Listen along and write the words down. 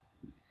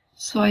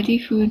So I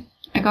defood.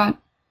 I got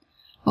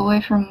away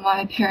from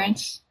my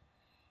parents,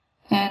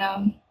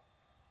 and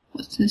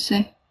what's to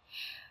say?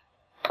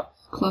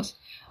 Close.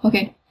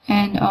 Okay,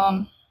 and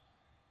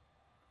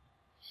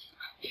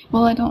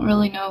well, I don't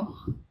really know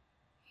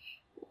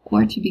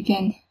where to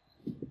begin.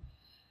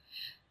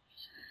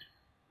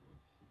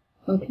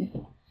 Okay.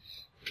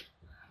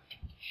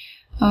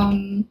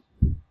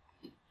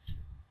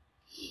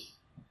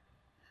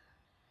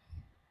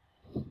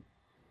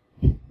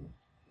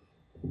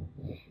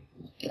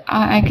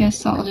 I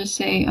guess I'll just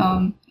say,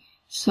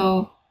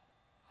 so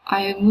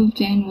I moved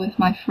in with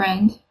my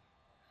friend,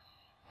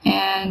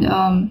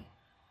 and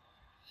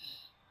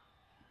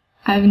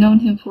I've known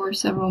him for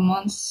several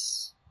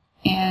months,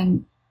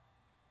 and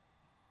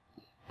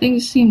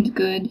things seemed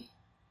good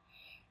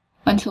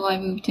until I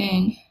moved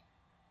in,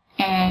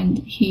 and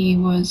he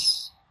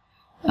was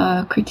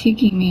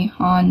critiquing me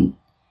on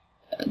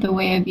the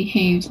way I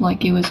behaved,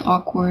 like it was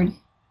awkward.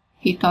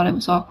 He thought it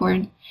was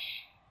awkward,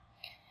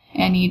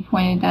 and he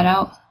pointed that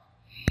out.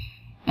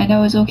 And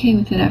I was okay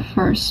with it at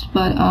first,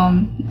 but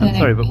I'm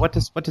sorry, but what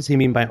does he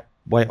mean by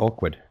why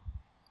awkward?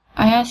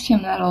 I asked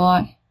him that a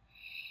lot,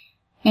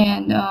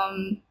 and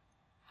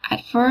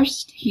at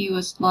first he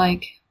was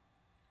like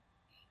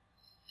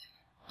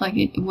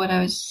what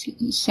I was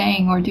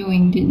saying or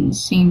doing didn't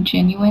seem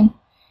genuine,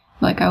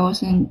 like I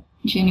wasn't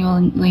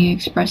genuinely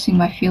expressing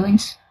my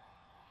feelings.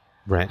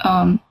 Right.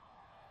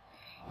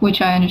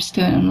 Which I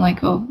understood. I'm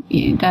like, oh,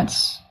 yeah,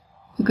 that's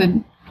a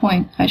good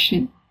point. I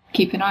should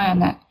keep an eye on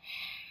that.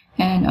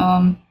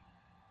 And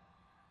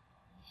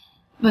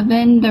but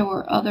then there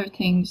were other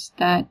things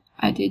that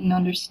I didn't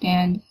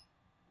understand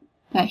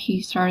that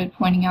he started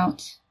pointing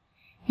out,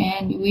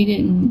 and we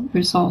didn't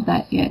resolve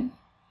that yet.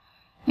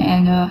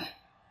 And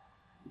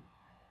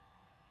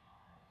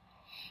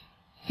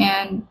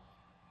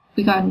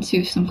we got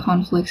into some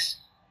conflicts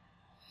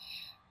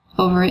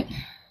over it,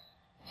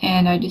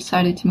 and I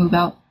decided to move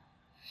out.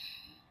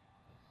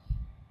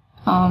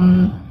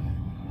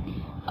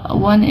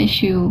 One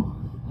issue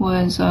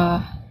was,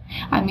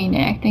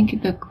 I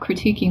think the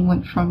critiquing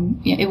went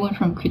from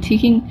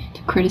critiquing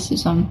to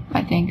criticism,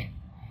 I think.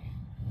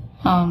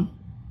 And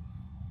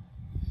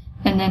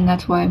then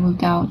that's why I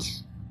moved out,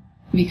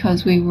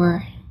 because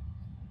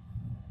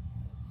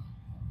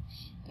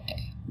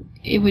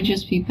it would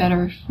just be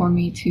better for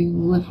me to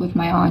live with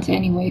my aunt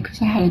anyway,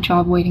 because I had a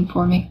job waiting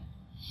for me.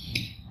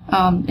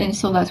 And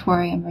so that's where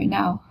I am right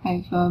now.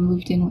 I've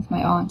moved in with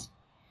my aunt.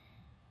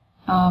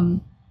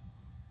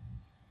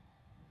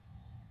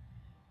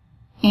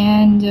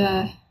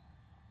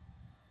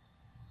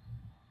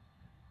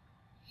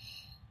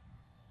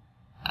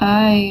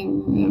 I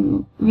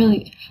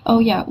really, oh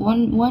yeah,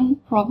 one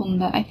problem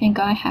that I think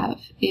I have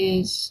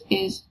is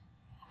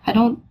I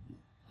don't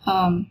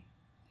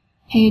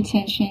pay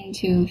attention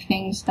to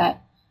things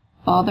that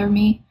bother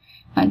me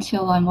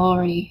until I'm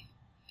already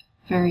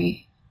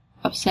very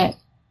upset.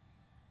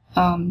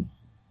 And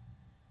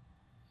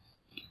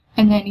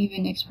then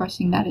even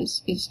expressing that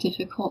is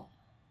difficult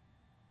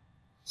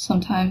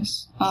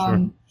sometimes.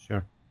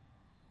 Sure.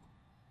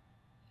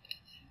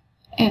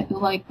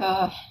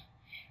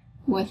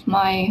 With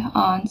my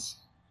aunt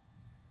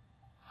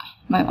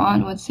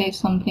would say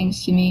some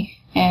things to me,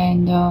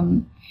 and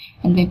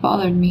they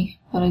bothered me,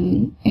 but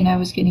I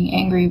was getting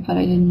angry, but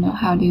I didn't know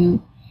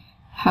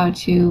how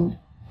to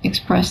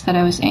express that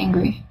I was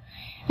angry.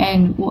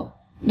 And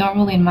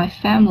normally in my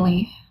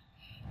family,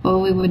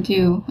 what we would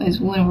do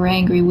is when we're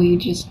angry, we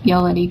just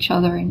yell at each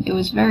other, and it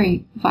was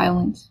very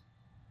violent.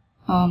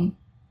 And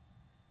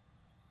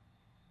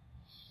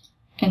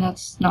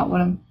that's not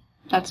what I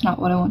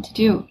want to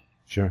do.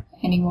 Sure.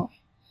 Anymore.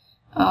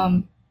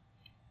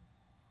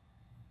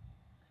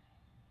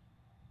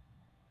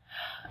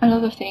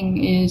 Another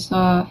thing is,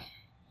 I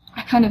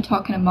kind of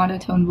talk in a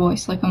monotone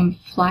voice, like I'm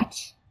flat,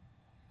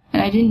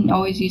 and I didn't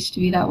always used to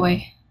be that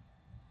way.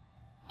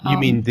 You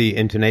mean the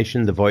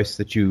intonation, the voice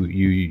that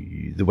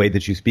the way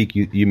that you speak,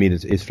 you mean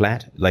is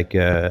flat, like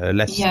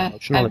less emotional?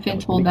 Yeah, I've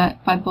been told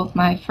that by both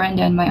my friend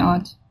and my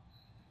aunt.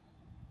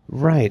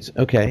 Right.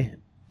 Okay.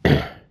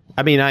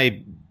 I mean,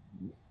 I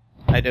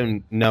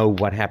don't know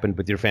what happened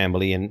with your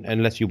family, and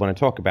unless you want to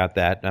talk about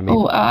that, I mean.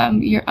 Oh,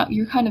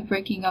 you're kind of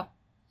breaking up,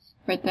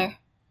 right there.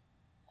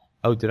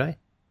 Oh, did I?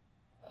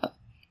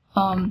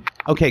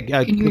 Okay.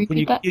 Can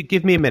you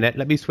give me a minute?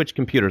 Let me switch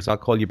computers. I'll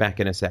call you back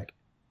in a sec.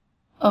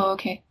 Oh,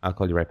 okay. I'll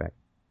call you right back.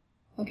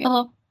 Okay.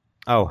 Hello.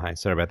 Oh, hi.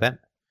 Sorry about that.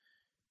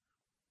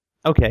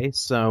 Okay,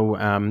 so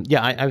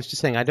I was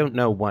just saying I don't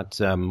know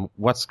what's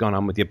gone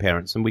on with your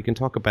parents, and we can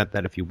talk about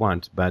that if you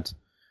want. But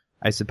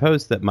I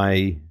suppose that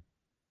my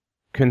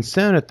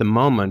concern at the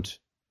moment,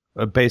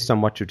 based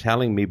on what you're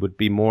telling me, would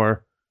be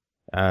more.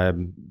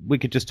 We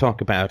could just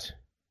talk about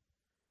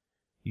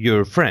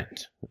your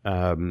friend.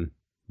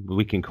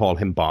 We can call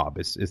him Bob.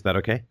 Is that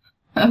okay?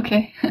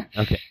 Okay.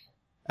 Okay.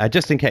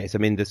 Just in case, I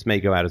mean, this may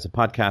go out as a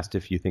podcast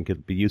if you think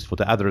it'll be useful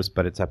to others,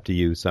 but it's up to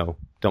you. So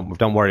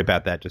don't worry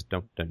about that. Just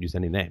don't use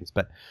any names.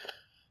 But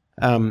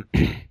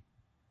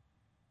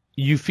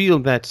you feel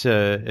that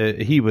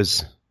he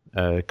was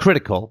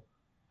critical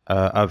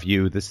of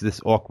you,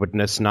 this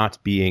awkwardness,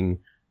 not being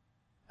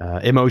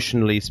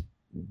emotionally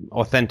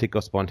authentic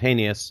or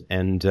spontaneous,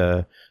 and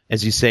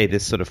as you say,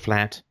 this sort of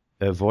flat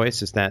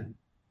voice. Is that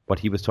what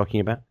he was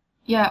talking about?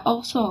 Yeah.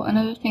 Also,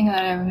 another thing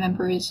that I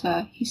remember is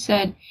he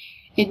said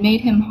it made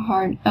him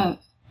hard.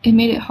 It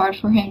made it hard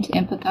for him to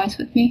empathize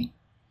with me.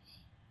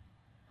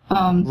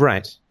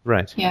 Right.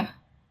 Yeah.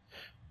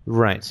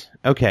 Right.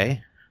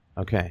 Okay.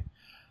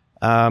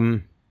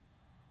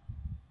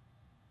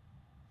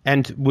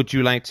 And would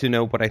you like to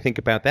know what I think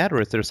about that, or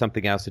is there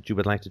something else that you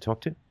would like to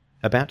talk to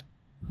about?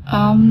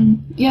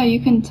 Yeah,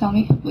 you can tell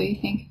me what you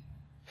think.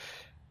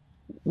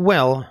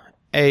 Well,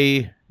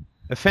 a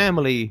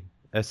family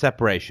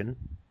separation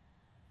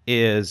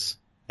is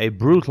a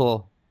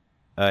brutal,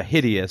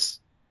 hideous,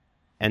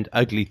 and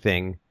ugly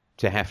thing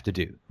to have to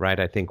do, right?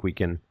 I think we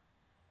can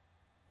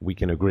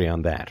agree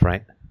on that,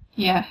 right?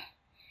 Yeah.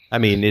 I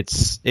mean,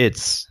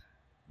 it's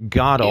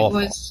god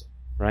awful,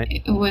 right?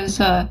 It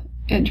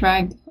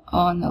dragged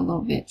on a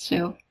little bit,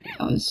 so it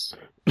was.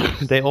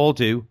 They all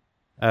do,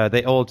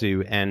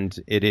 and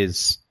it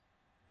is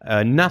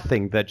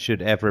nothing that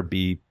should ever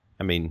be,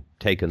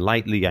 taken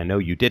lightly. I know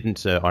you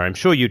didn't, or I'm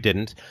sure you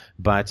didn't,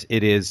 but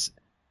it is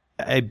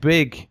a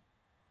big,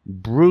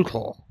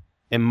 brutal,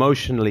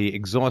 emotionally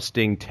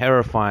exhausting,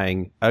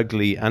 terrifying,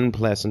 ugly,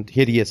 unpleasant,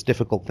 hideous,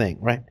 difficult thing,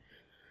 right?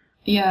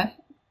 Yeah.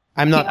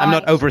 I'm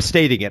not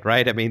overstating it,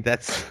 right? I mean,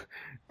 that's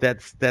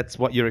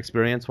what your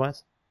experience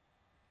was?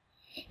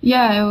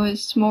 Yeah, it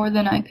was more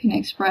than I could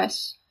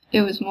express. It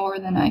was more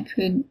than I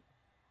could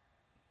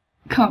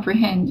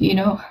comprehend,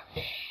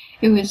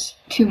 It was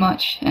too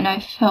much, and I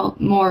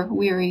felt more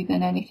weary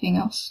than anything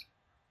else.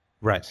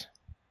 Right.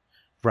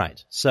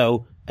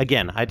 So,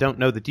 again, I don't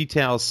know the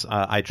details.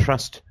 I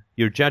trust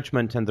your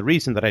judgment, and the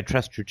reason that I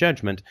trust your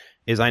judgment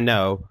is I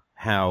know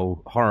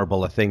how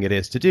horrible a thing it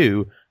is to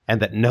do, and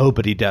that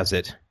nobody does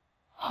it.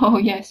 Oh,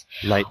 yes.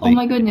 Lightly. Oh,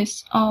 my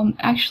goodness.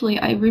 Actually,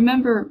 I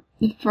remember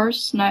the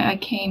first night I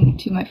came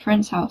to my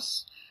friend's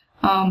house.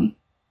 I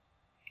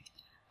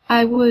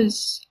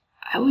was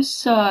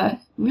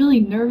really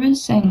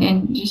nervous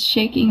and just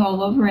shaking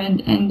all over and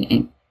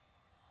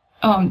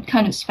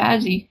kind of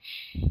spazzy.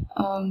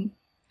 I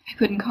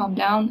couldn't calm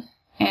down,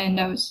 and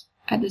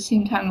at the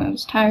same time I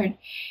was tired,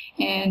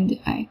 and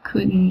I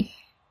couldn't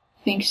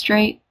think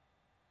straight,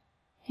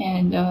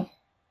 and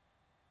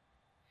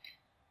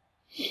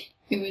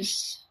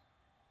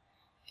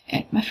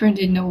my friend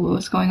didn't know what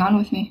was going on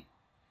with me.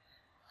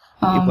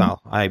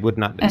 Well, I would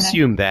not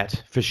assume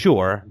that for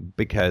sure,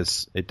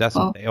 because it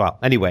doesn't. Well,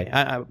 anyway,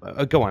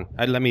 go on.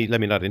 Let me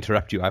not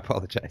interrupt you. I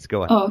apologize.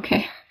 Go on. Oh,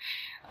 okay.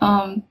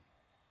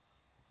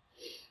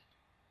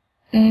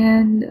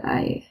 And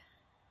I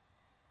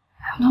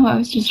don't know. I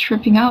was just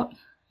tripping out.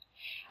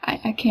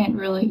 I can't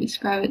really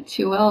describe it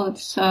too well.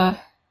 It's and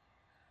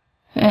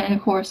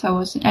of course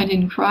I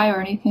didn't cry or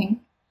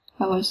anything.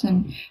 I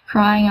wasn't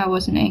crying. I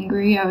wasn't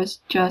angry. I was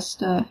just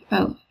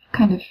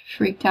kind of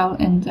freaked out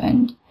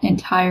and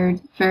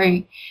tired,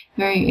 very,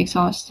 very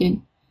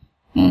exhausted.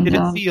 And did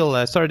it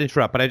feel? Sorry to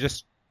interrupt, but I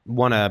just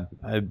want to.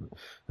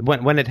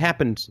 When it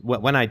happened,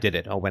 when I did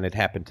it, or when it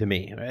happened to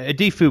me,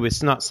 Defu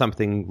is not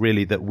something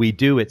really that we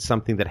do. It's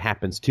something that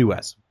happens to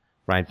us,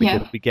 right?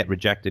 Because we get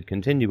rejected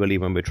continually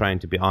when we're trying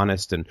to be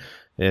honest, and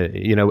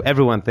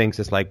everyone thinks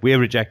it's like we're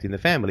rejecting the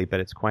family, but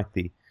it's quite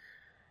the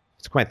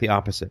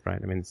opposite,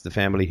 right? I mean, it's the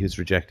family who's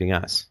rejecting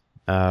us.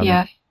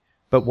 Yeah.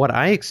 But what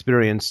I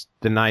experienced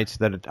the night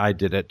that I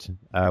did it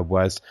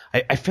was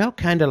I felt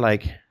kind of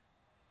like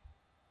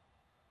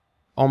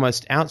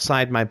almost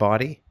outside my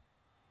body.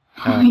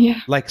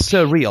 Like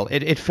surreal.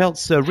 It felt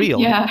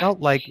surreal. Yeah.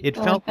 It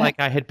felt like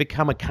I had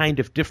become a kind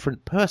of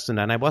different person,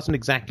 and I wasn't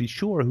exactly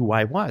sure who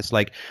I was.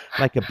 Like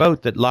a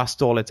boat that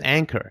lost all its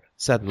anchor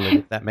suddenly,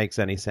 if that makes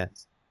any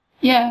sense.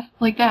 Yeah,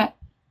 like that.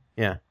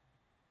 Yeah.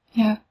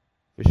 Yeah.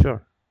 For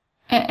sure.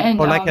 And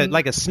or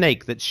like a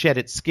snake that shed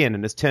its skin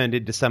and has turned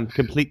into some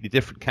completely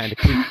different kind of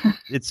creature.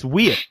 It's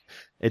weird.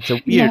 It's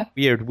a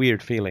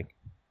weird feeling.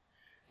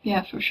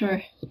 Yeah, for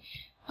sure.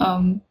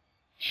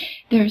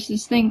 There's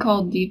this thing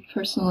called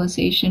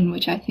depersonalization,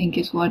 which I think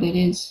is what it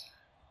is.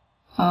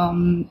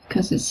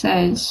 Because it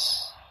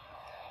says,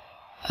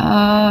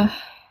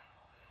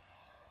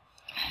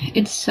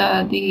 it's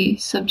the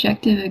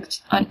subjective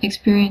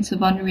experience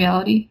of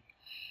unreality.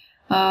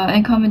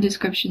 And common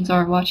descriptions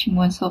are watching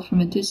oneself from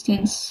a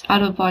distance,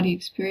 out-of-body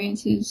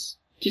experiences,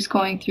 just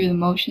going through the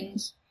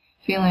motions,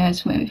 feeling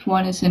as if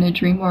one is in a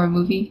dream or a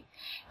movie,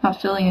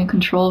 not feeling in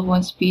control of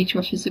one's speech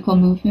or physical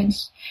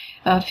movements,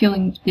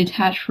 feeling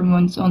detached from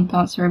one's own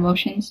thoughts or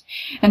emotions.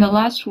 And the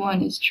last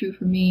one is true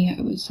for me.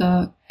 I was,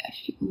 I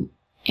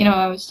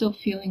was still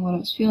feeling what I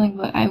was feeling,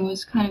 but I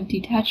was kind of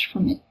detached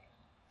from it.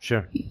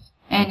 Sure.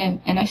 And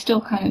I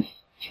still kind of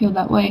feel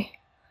that way.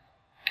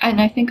 And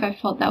I think I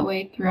felt that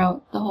way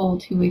throughout the whole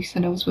 2 weeks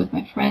that I was with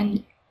my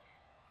friend.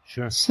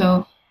 Sure.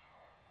 So,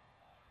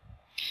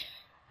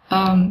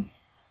 I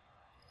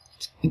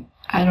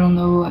don't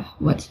know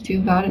what to do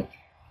about it.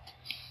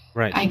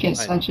 Right. I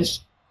guess I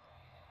just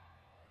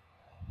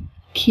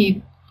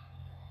keep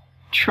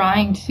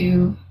trying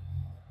to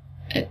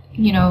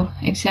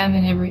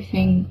examine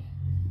everything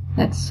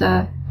that's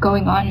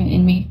going on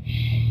in me,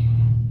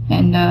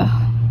 and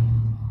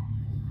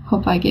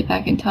hope I get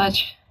back in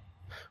touch.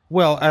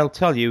 Well, I'll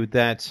tell you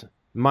that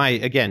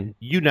again,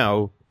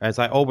 as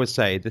I always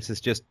say, this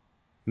is just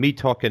me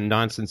talking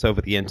nonsense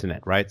over the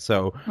internet, right?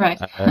 So, Right.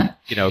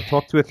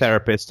 Talk to a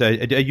therapist. Are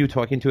you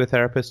talking to a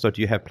therapist, or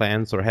do you have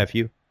plans, or have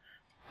you?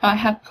 I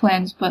have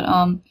plans, but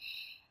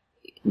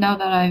now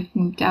that I've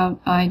moved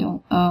out, I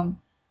don't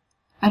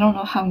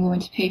know how I'm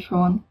going to pay for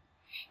one.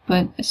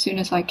 But as soon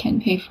as I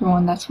can pay for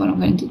one, that's what I'm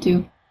going to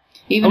do.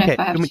 Even Okay, if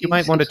I have you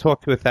might want to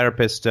talk to a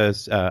therapist.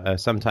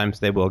 Sometimes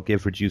they will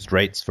give reduced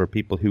rates for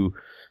people who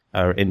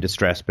are in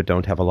distress but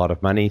don't have a lot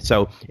of money.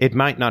 So it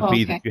might not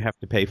be that you have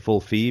to pay full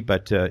fee,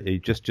 but you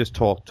just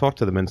talk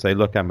to them and say,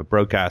 look, I'm a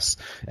broke ass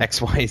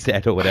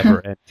XYZ or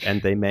whatever,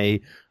 and they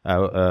may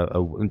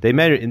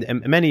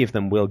many of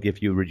them will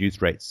give you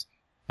reduced rates.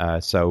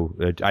 So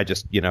I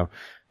just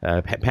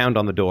pound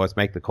on the doors,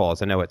 make the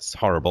calls. I know it's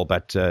horrible,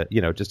 but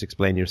just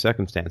explain your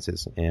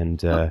circumstances,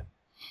 and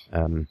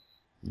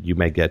you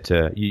may get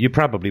you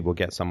probably will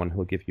get someone who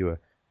will give you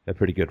a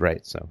pretty good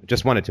rate. So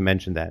just wanted to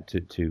mention that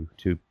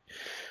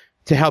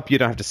to help you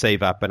don't have to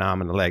save up an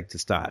arm and a leg to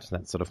start.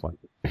 That sort of one.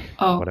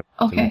 Oh,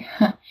 okay.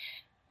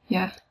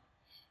 Yeah.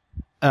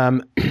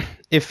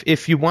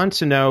 If you want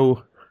to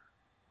know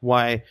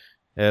why,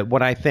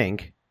 what I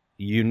think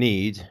you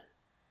need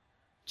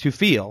to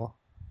feel,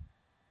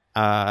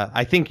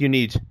 I think you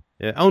need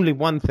only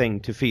one thing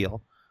to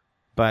feel,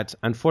 but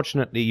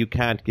unfortunately you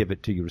can't give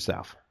it to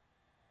yourself.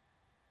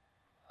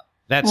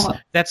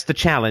 That's the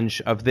challenge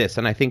of this,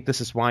 and I think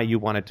this is why you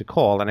wanted to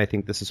call, and I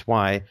think this is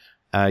why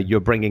you're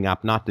bringing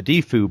up not the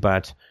DFU,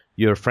 but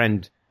your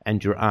friend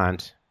and your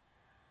aunt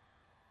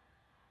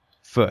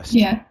first.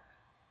 Yeah.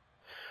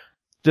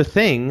 The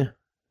thing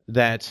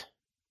that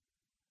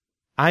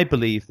I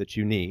believe that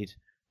you need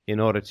in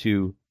order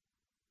to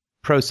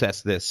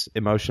process this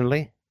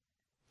emotionally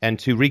and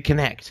to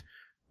reconnect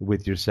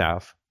with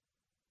yourself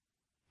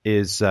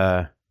is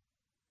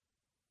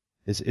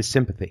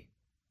sympathy.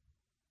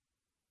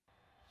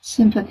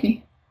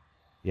 Sympathy.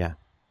 Yeah.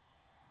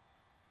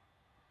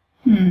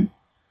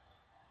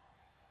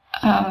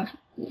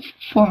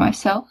 For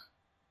myself.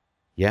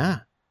 Yeah.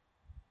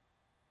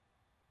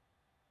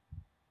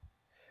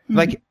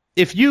 Like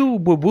if you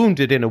were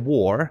wounded in a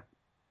war,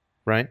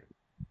 right?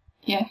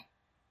 Yeah.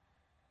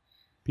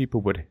 People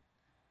would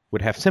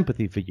have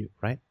sympathy for you,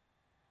 right?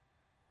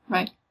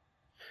 Right.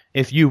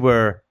 If you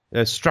were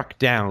struck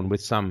down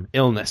with some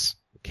illness,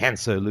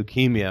 cancer,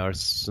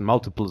 leukemia, or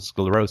multiple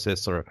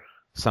sclerosis, or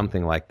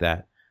something like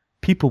that,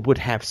 people would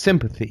have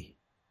sympathy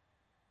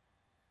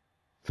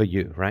for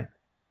you, right?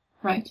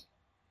 Right.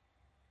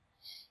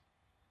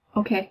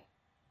 Okay.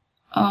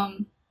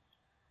 I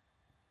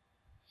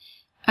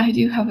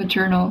do have a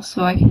journal,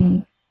 so I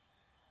can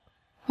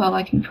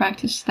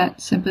practice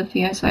that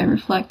sympathy as I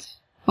reflect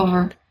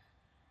over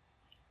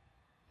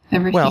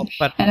everything. Well,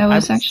 but and I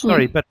was I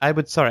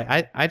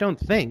don't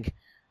think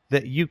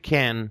that you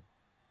can.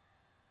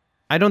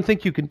 I don't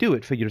think you can do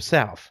it for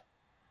yourself.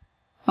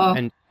 Oh,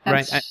 and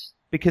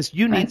because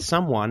you need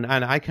someone,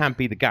 and I can't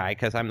be the guy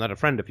because I'm not a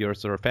friend of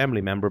yours or a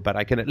family member, but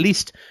I can at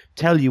least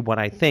tell you what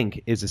I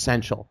think is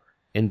essential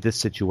in this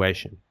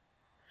situation.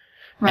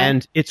 Right.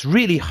 And it's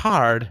really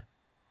hard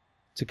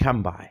to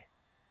come by.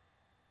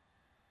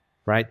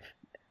 Right?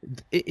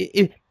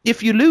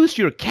 If you lose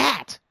your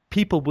cat,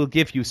 people will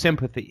give you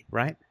sympathy,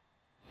 right?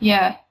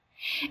 Yeah.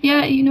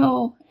 Yeah,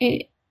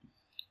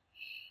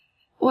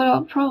 what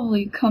I'll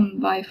probably come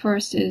by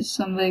first is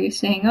somebody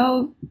saying,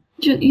 oh,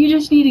 you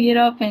just need to get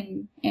up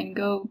and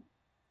go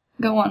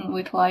on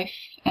with life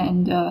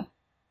and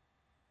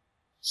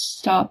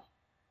stop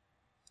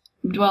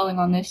dwelling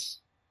on this.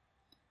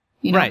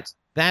 Right.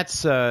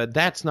 That's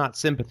not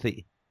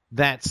sympathy.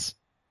 That's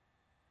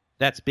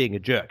being a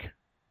jerk.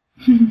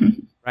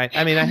 Right?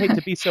 I mean, I hate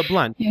to be so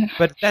blunt,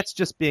 but that's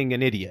just being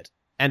an idiot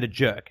and a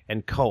jerk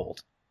and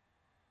cold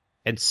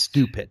and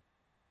stupid.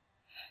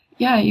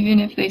 Yeah, even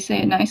if they say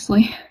it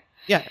nicely.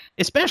 Yeah,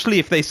 especially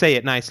if they say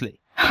it nicely.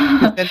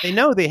 Because then they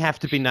know they have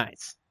to be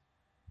nice.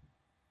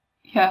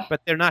 Yeah.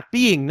 But they're not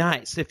being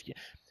nice.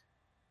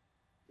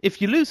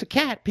 If you lose a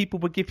cat, people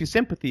will give you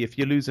sympathy. If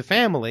you lose a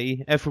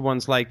family,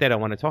 everyone's like, they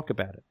don't want to talk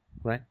about it,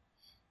 right?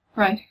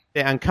 Right.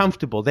 They're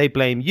uncomfortable. They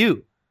blame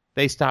you.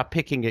 They start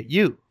picking at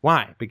you.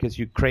 Why? Because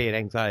you create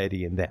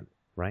anxiety in them,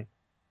 right?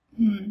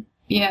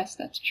 Yes,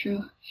 that's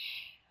true.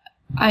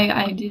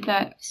 I did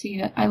that.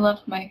 See, I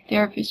left my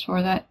therapist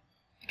for that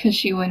because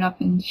she went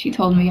up and she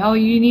told me, oh,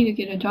 you need to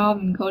get a job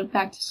and go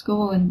back to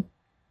school and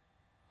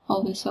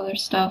all this other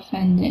stuff.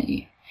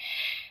 And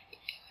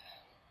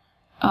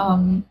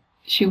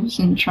she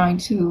wasn't trying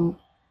to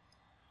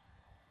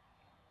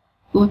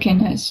look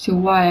in as to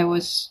why I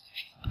was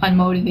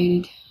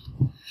unmotivated.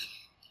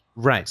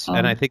 Right.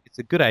 And I think it's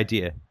a good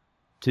idea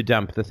to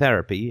dump the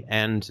therapy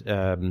and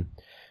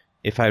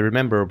if I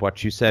remember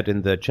what you said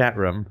in the chat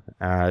room,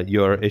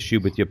 your issue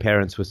with your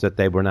parents was that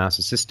they were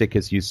narcissistic,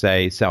 as you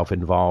say,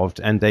 self-involved,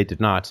 and they did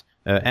not,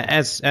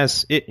 as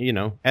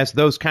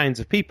those kinds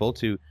of people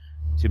to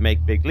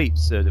make big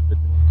leaps.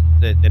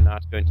 They're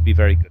not going to be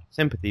very good at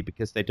sympathy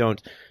because they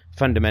don't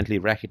fundamentally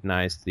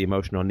recognize the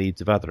emotional needs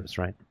of others,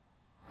 right?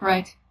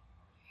 Right.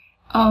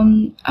 I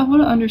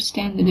want to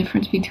understand the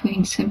difference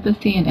between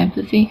sympathy and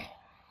empathy.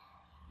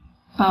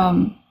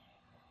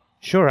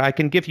 Sure, I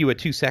can give you a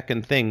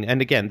 2-second thing.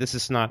 And again, this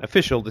is not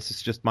official. This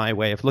is just my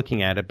way of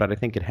looking at it, but I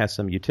think it has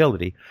some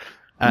utility.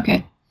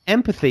 Okay.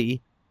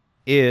 Empathy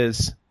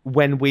is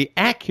when we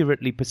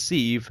accurately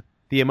perceive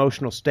the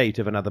emotional state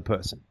of another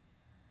person.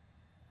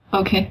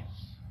 Okay.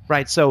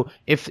 Right, so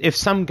if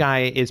some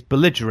guy is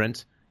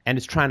belligerent and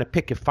is trying to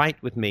pick a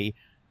fight with me,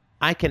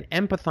 I can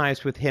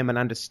empathize with him and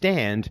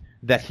understand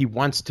that he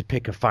wants to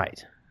pick a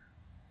fight.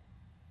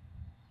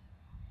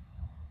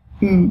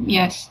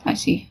 Yes, I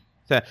see.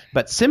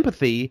 But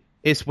sympathy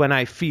is when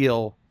I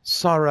feel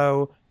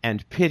sorrow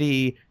and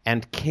pity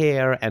and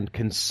care and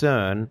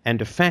concern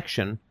and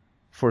affection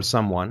for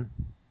someone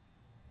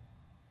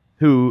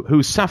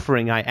whose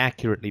suffering I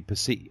accurately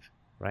perceive,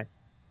 right?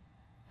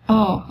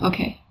 Oh,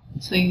 okay.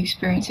 So you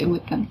experience it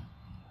with them.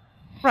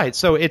 Right,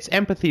 so it's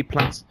empathy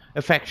plus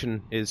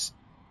affection is,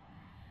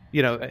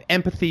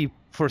 empathy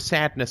for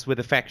sadness with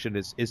affection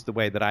is the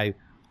way that I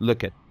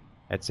look at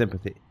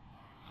sympathy.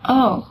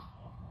 Oh,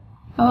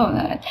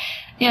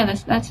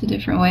 that's a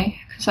different way,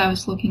 because I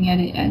was looking at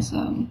it as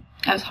I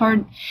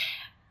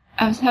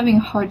was having a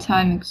hard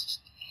time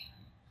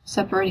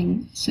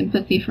separating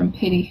sympathy from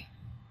pity.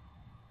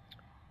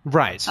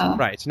 Right.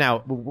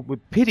 Now,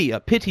 with pity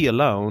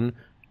alone,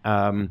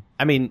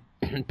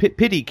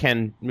 pity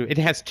it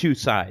has two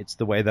sides.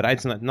 The way that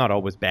it's not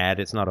always bad,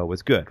 it's not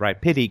always good, right?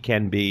 Pity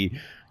can be,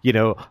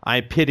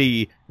 I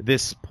pity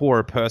this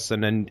poor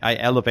person and I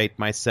elevate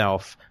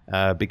myself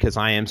because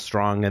I am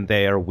strong and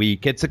they are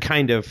weak. It's a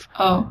kind of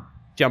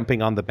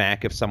jumping on the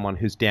back of someone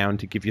who's down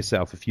to give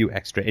yourself a few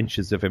extra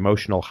inches of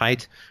emotional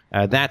height.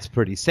 That's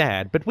pretty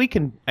sad. But we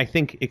can, I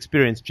think,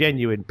 experience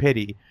genuine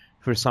pity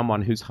for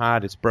someone whose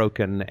heart is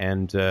broken,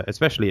 and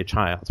especially a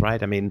child,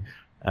 right? I mean,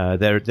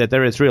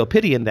 there is real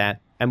pity in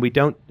that, and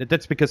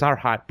that's because our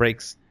heart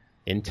breaks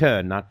in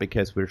turn, not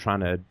because we're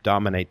trying to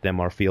dominate them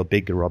or feel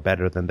bigger or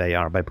better than they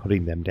are by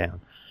putting them down.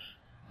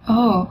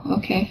 Oh,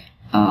 okay.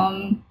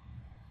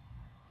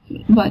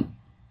 But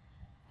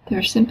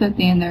there's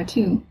sympathy in there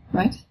too,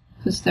 right?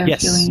 Because they're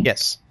feeling...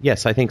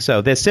 Yes, I think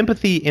so. There's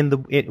sympathy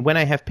when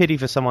I have pity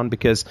for someone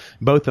because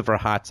both of our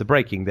hearts are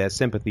breaking. There's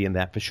sympathy in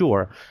that for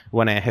sure.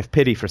 When I have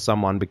pity for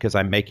someone because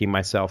I'm making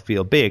myself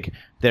feel big,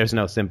 there's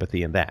no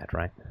sympathy in that,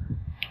 right?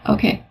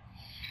 Okay.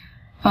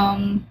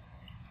 And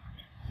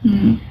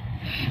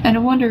I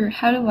wonder,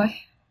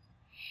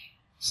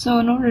 so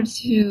in order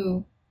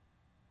to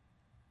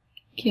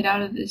get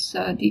out of this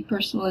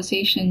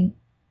depersonalization,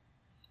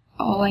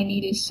 all I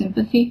need is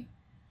sympathy?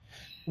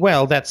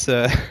 Well, that's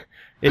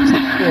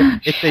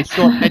it's a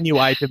short menu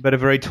item, but a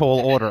very tall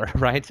order,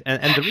 right?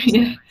 And the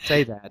reason I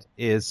say that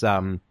is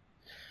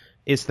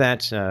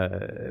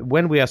that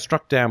when we are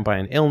struck down by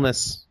an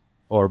illness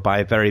or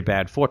by very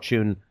bad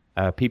fortune,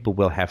 people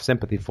will have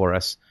sympathy for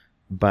us.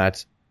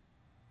 But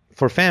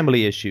for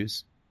family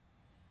issues,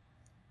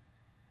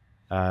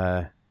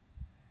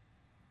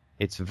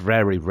 it's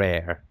very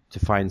rare to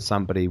find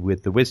somebody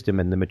with the wisdom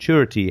and the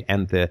maturity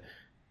and the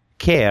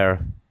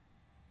care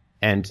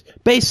and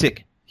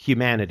basic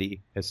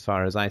humanity, as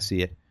far as I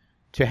see it,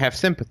 to have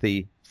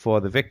sympathy for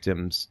the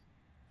victims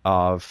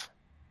of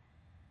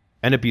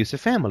an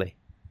abusive family.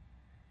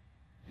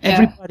 Yeah.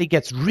 Everybody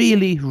gets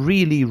really,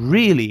 really,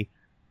 really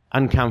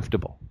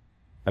uncomfortable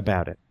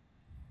about it.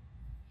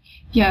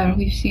 Yeah,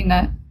 we've seen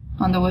that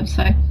on the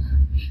website.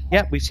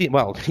 Yeah, we've seen.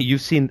 Well,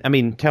 you've seen. I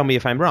mean, tell me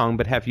if I'm wrong,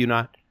 but have you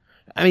not?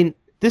 I mean,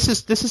 this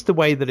is the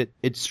way that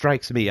it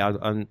strikes me.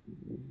 And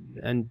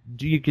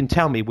you can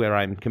tell me where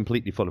I'm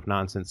completely full of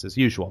nonsense as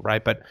usual,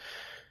 right? But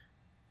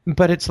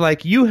it's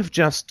like you have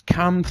just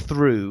come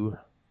through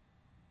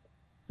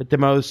the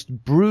most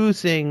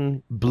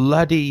bruising,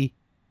 bloody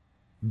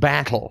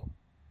battle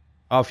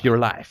of your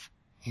life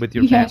with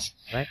your family,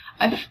 right?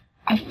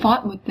 I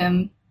fought with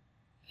them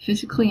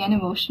physically and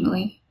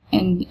emotionally,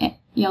 and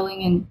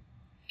yelling, and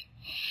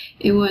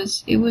it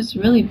was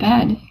really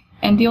bad.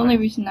 And the only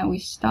reason that we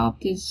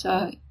stopped is,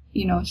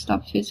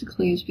 stopped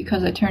physically is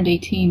because I turned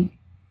 18,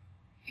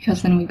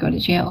 because then we go to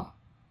jail,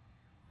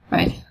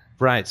 right?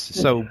 Right.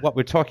 So what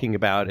we're talking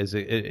about is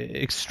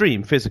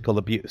extreme physical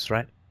abuse,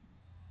 right?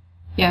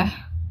 Yeah.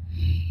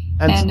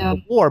 And so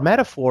the war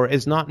metaphor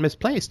is not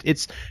misplaced.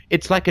 It's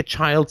like a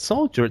child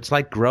soldier. It's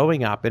like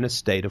growing up in a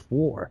state of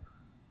war.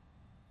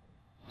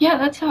 Yeah,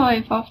 that's how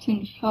I've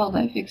often felt.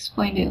 I've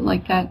explained it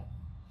like that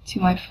to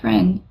my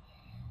friend.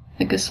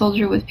 Like a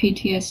soldier with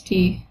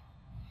PTSD.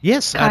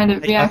 Yes. Kind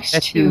of reacts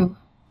to...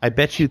 I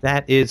bet you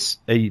that is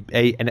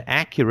an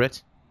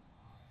accurate...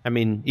 I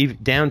mean, even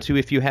down to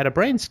if you had a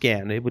brain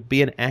scan, it would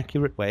be an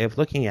accurate way of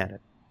looking at it.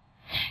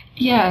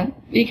 Yeah,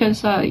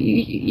 because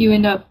you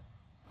end up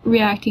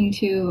reacting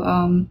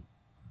to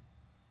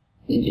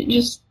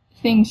just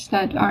things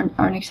that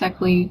aren't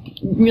exactly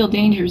real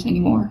dangers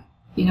anymore,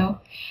 you know.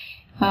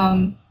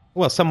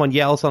 Well, someone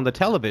yells on the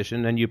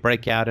television and you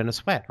break out in a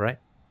sweat, right?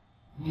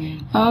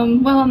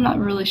 Well, I'm not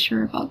really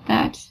sure about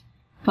that.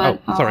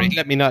 But, sorry,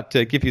 let me not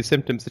give you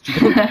symptoms that you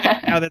don't know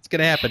how that's going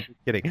to happen.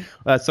 Just kidding.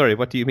 Sorry,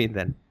 what do you mean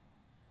then?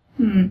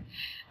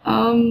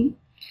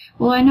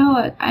 Well, I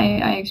know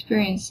I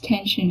experience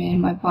tension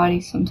in my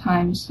body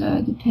sometimes,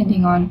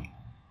 depending on,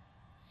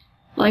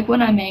 like,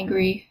 when I'm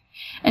angry.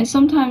 And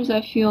sometimes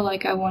I feel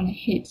like I want to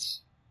hit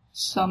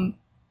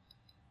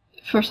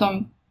for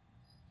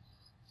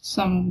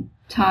some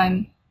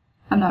time.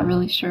 I'm not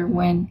really sure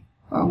when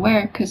or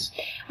where, because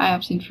I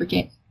often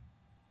forget.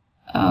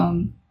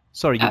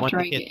 Sorry, you want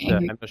to hit,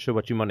 I'm not sure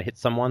what you want to hit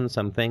someone,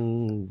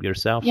 something,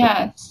 yourself?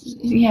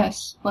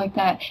 Yes, like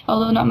that.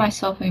 Although not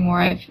myself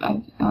anymore.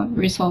 I've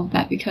resolved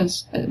that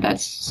because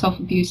that's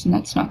self-abuse and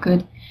that's not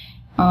good.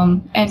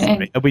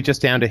 And are we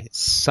just down to hit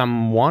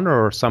someone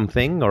or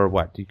something or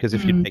what? Because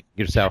if you make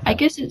yourself... I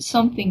guess it's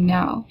something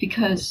now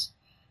because,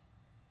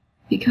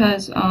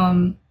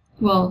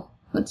 well,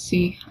 let's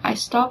see. I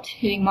stopped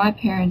hitting my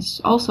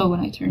parents also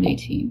when I turned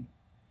 18.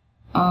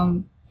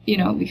 You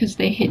know, because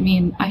they hit me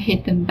and I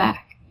hit them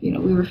back. You know,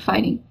 we were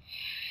fighting.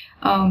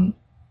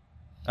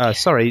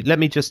 Sorry, let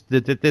me just...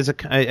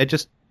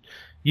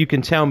 you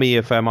can tell me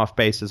if I'm off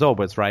base as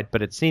always, right?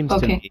 But it seems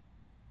to me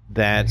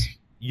that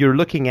you're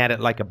looking at it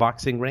like a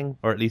boxing ring,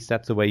 or at least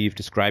that's the way you've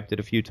described it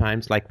a few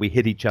times, like we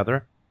hit each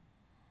other.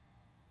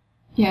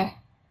 Yeah.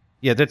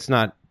 Yeah, that's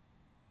not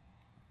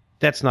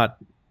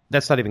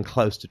even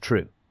close to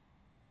true.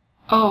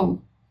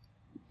 Oh,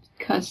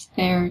 because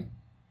they're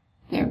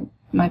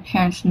my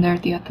parents and they're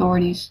the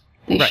authorities.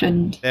 They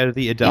shouldn't. They're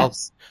the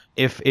adults.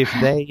 Yeah. If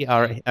they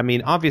are, I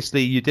mean,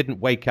 obviously you didn't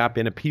wake up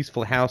in a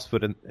peaceful house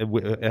with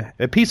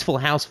a peaceful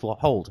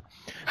household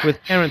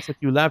with parents that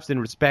you loved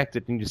and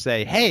respected, and you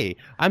say, "Hey,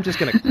 I'm just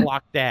going to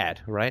clock Dad,"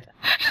 right?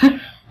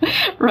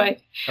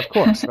 Right. Of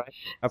course, right?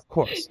 Of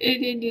course.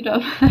 It ended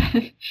up,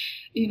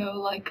 you know,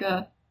 like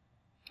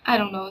I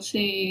don't know,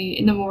 say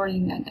in the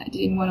morning that I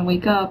didn't want to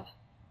wake up,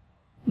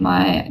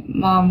 my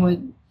mom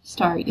would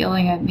start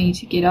yelling at me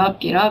to get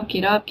up, get up,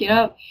 get up, get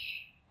up.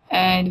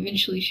 And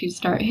eventually she'd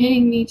start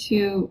hitting me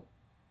to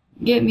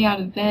get me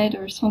out of bed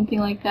or something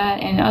like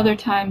that. And other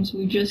times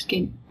we'd just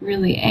get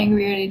really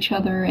angry at each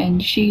other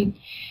and she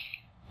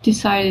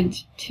decided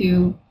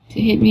to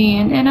hit me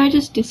and I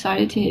just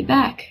decided to hit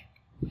back,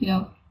 you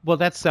know. Well,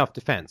 that's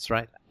self-defense,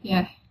 right?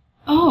 Yeah.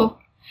 Oh,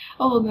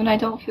 then I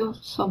don't feel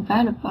so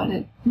bad about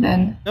it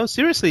then. No,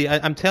 seriously,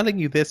 I'm telling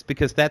you this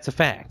because that's a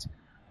fact.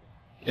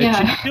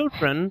 Yeah.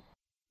 Children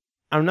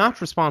are not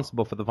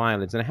responsible for the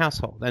violence in a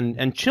household.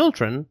 And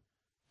children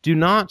do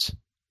not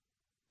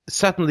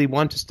suddenly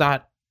want to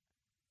start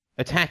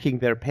attacking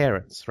their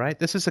parents, right?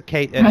 This is a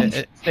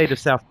state of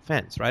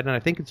self-defense, right? And I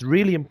think it's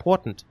really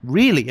important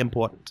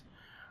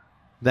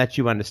that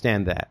you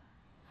understand that.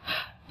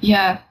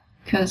 Yeah,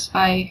 because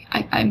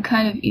I'm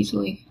kind of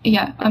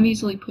I'm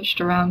easily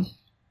pushed around.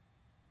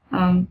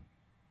 I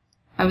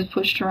was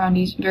pushed around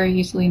very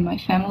easily in my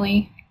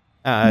family.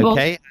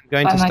 Okay, I'm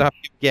going to stop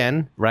you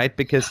again, right?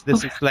 Because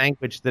this is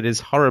language that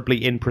is horribly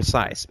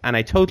imprecise, and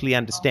I totally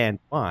understand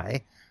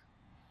why.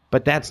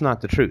 But that's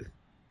not the truth.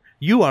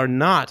 You are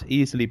not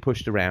easily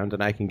pushed around,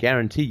 and I can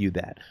guarantee you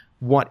that.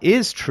 What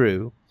is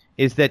true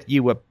is that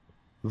you were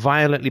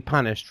violently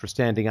punished for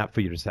standing up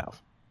for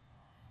yourself.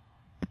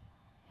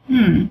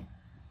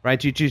 Right?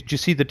 Do you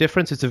see the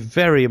difference? It's a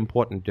very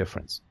important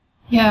difference.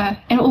 Yeah.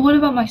 And what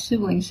about my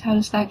siblings? How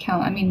does that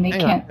count? I mean, they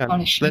can't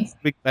punish me.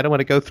 I don't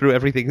want to go through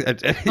everything.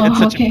 It's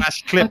such a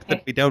fast clip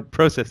that we don't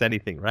process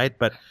anything, right?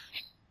 But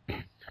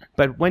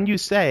when you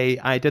say,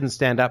 I didn't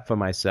stand up for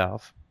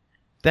myself,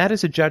 that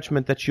is a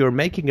judgment that you're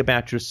making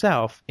about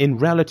yourself in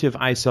relative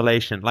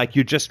isolation, like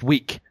you're just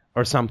weak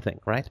or something,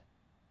 right?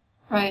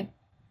 Right.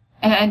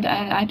 And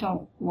I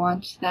don't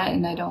want that,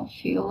 and I don't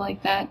feel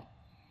like that.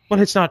 Well,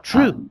 it's not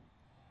true.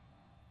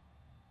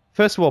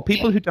 First of all,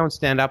 people who don't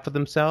stand up for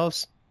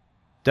themselves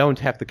don't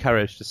have the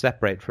courage to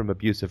separate from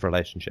abusive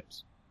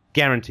relationships.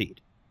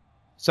 Guaranteed.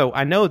 So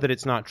I know that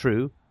it's not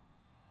true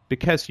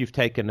because you've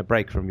taken a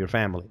break from your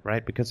family,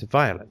 right? Because of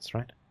violence,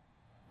 right?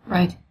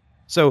 Right.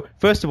 So,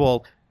 first of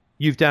all,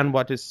 you've done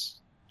what is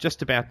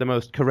just about the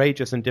most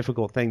courageous and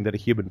difficult thing that a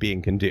human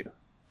being can do,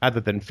 other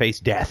than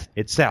face death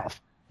itself,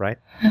 right?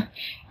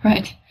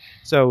 Right.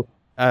 So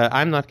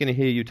I'm not going to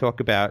hear you talk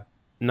about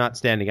not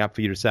standing up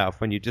for yourself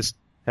when you just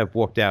have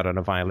walked out on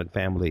a violent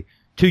family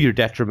to your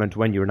detriment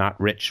when you're not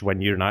rich, when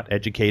you're not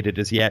educated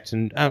as yet,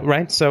 and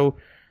right? So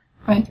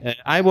right.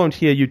 I won't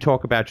hear you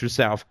talk about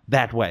yourself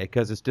that way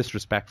because it's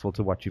disrespectful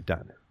to what you've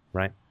done,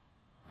 right?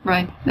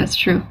 Right. That's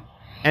true.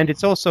 And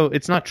it's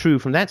not true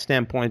from that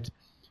standpoint.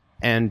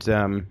 And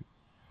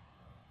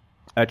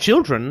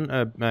children,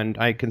 and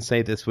I can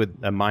say this with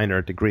a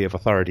minor degree of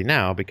authority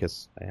now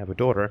because I have a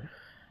daughter,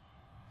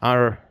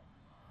 are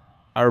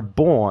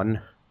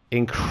born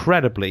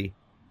incredibly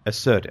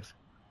assertive.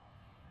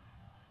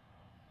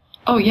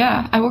 Oh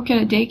yeah, I work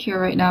at a daycare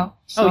right now,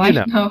 so Oh, I you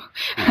know. know.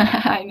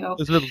 I know.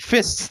 Those little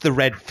fists, the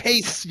red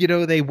face,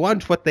 they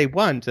want what they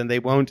want and they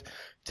won't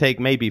take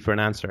maybe for an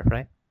answer,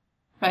 right?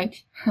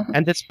 Right.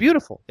 And it's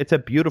beautiful. It's a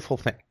beautiful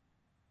thing.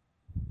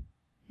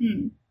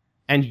 Hmm.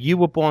 And you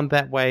were born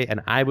that way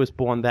and I was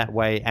born that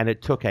way, and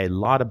it took a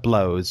lot of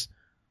blows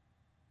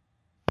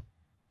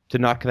to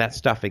knock that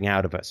stuffing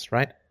out of us,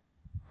 right?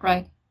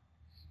 Right.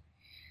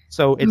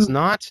 So it's Hmm.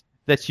 not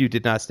that you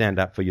did not stand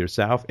up for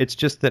yourself. It's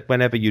just that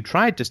whenever you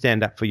tried to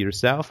stand up for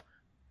yourself,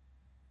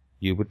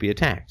 you would be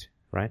attacked,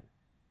 right?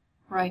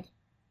 Right.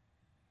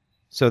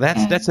 So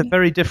that's a And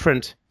very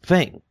different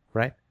thing,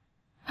 right?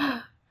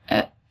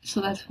 so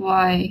that's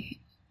why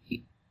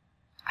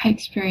I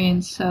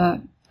experience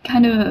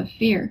kind of a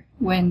fear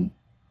when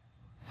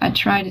I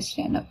try to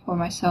stand up for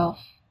myself.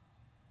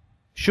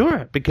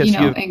 Sure, because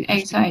you're hugely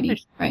Anxiety.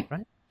 punished, Right.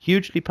 right?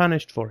 Hugely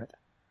punished for it,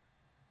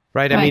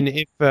 right? I Right. mean,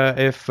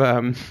 if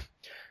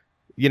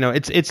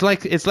it's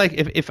like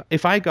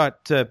if I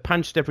got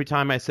punched every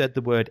time I said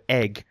the word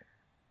egg,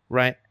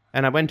 right?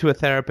 And I went to a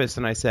therapist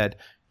and I said,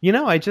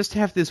 I just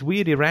have this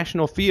weird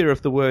irrational fear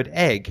of the word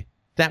egg.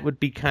 That would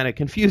be kind of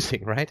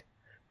confusing, right?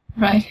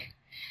 Right.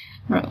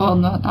 Right. Well,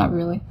 not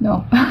really.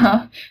 No.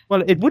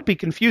 Well, it would be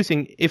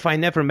confusing if I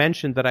never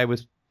mentioned that I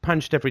was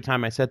punched every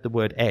time I said the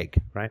word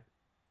egg, right?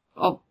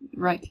 Oh,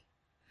 right.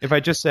 If I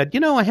just said,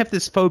 I have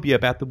this phobia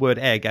about the word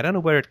egg. I don't know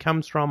where it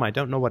comes from. I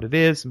don't know what it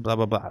is, and blah,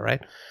 blah, blah,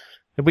 right?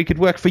 And we could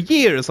work for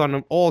years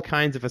on all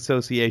kinds of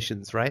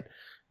associations, right?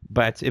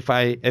 But if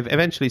I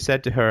eventually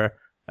said to her,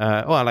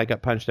 well, I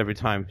got punched every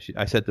time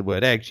I said the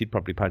word egg, she'd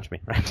probably punch me,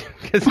 right?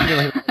 Because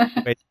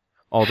wait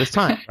all this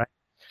time, right?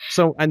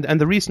 So, and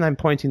the reason I'm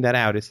pointing that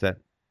out is that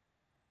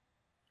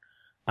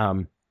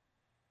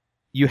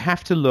you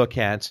have to look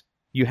at,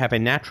 you have a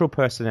natural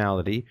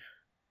personality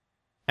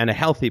and a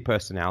healthy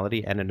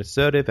personality and an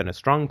assertive and a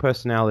strong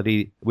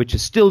personality, which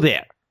is still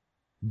there,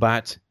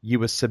 but you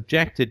were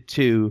subjected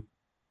to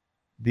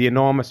the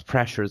enormous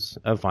pressures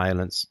of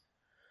violence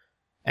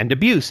and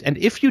abuse. And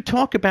if you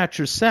talk about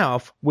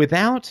yourself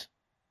without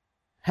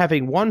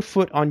having one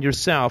foot on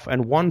yourself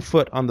and one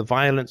foot on the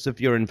violence of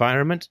your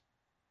environment,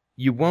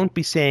 you won't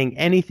be saying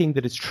anything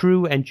that is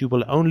true, and you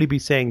will only be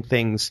saying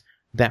things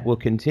that will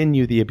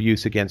continue the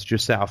abuse against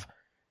yourself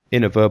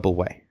in a verbal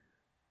way.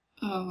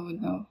 Oh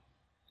no.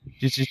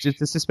 Does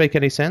this make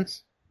any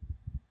sense?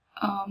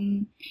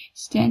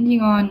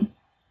 Standing on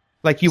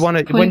Like you want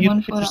to, when putting you one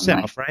look at foot on my.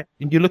 yourself, right?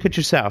 And you look at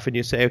yourself and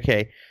you say,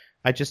 okay,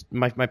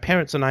 my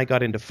parents and I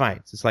got into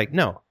fights. It's like,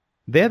 no,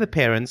 they're the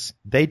parents.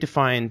 They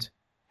defined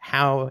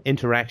how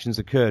interactions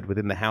occurred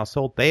within the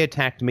household. They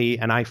attacked me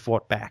and I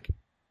fought back.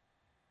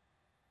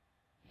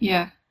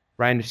 Yeah.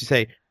 Right? And if you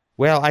say,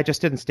 well, I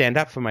just didn't stand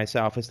up for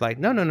myself, it's like,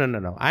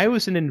 no. I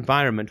was in an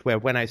environment where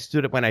when I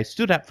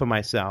stood up for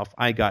myself,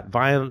 I got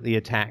violently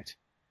attacked.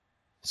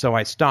 So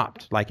I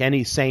stopped, like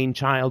any sane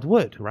child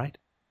would, right?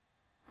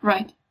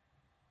 Right.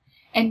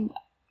 And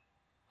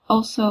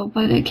also,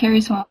 but it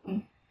carries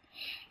on.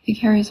 It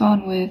carries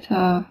on with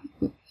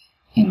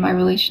in my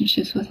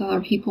relationships with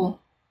other people,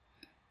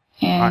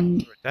 I'm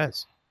and sure it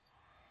does.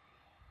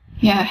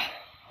 yeah,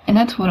 and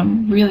that's what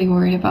I'm really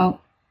worried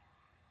about.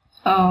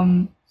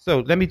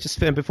 So let me just,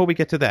 before we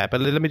get to that, but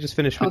let me just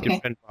finish with your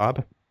Okay. friend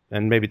Bob,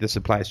 and maybe this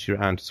applies to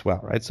your aunt as well,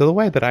 right? So the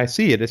way that I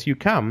see it is you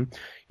come,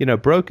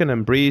 broken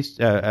and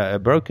bruised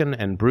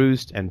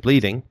and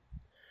bleeding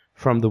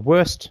from the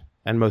worst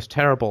and most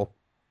terrible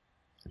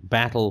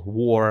battle,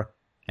 war,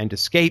 and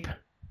escape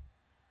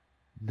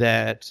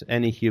that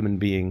any human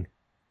being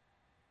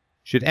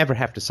should ever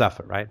have to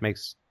suffer, right?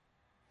 Makes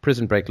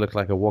Prison Break look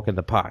like a walk in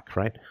the park,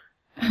 right?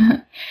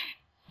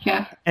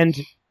 Yeah.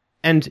 And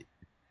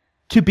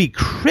to be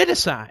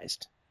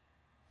criticized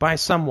by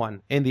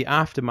someone in the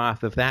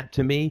aftermath of that,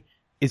 to me,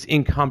 is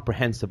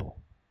incomprehensible.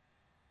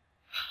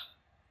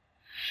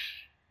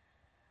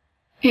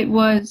 It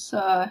was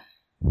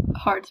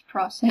hard to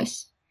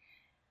process.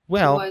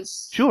 Well, It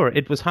was sure,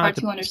 it was hard hard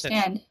to process.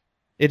 understand.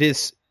 It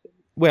is,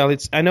 well,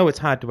 I know it's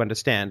hard to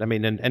understand. I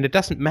mean, and it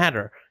doesn't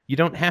matter. You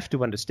don't have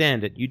to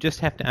understand it. You just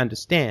have to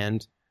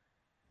understand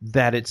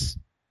that it's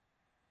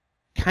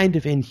kind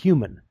of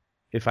inhuman,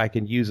 if I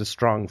can use a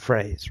strong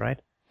phrase,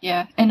 right?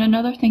 Yeah. And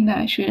another thing that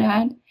I should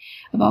add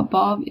about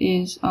Bob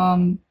is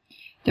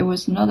there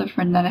was another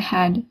friend that I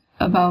had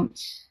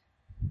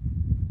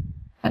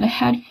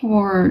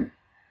for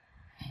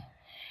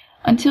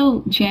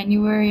until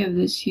January of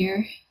this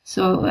year.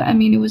 So, I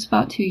mean, it was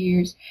about 2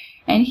 years.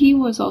 And he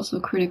was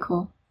also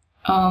critical.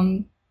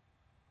 But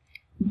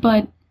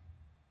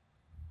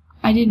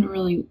I didn't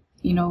really,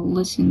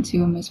 listen to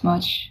him as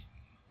much.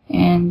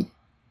 And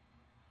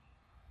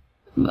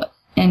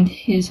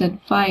his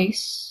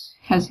advice,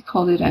 as he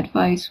called it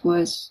advice,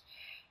 wasn't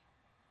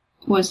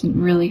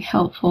really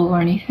helpful or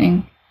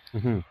anything.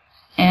 Mm-hmm.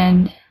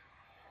 And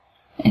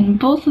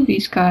both of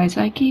these guys,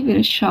 I gave it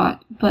a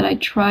shot, but I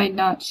tried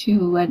not to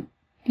let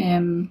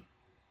them,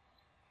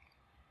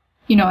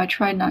 I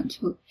tried not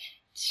to,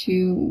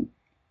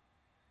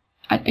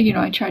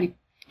 I try to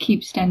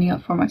keep standing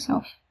up for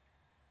myself.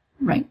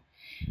 Right.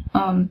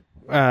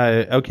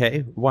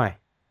 Okay. Why?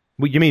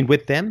 You mean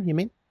with them? You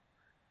mean?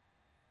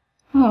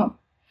 Oh,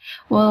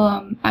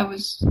 well,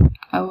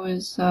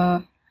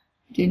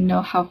 didn't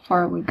know how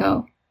far it would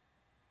go.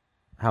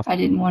 How? I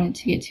didn't want it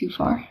to get too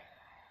far.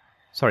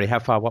 Sorry. How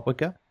far? What would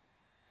go?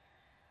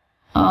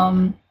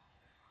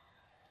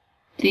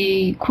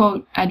 The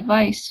quote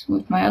advice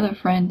with my other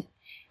friend,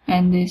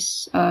 and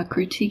this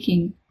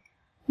critiquing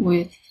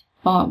with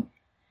Bob.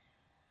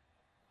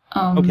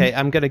 Okay,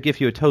 I'm going to give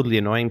you a totally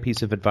annoying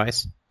piece of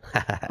advice.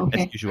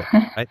 Okay. As usual,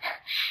 right?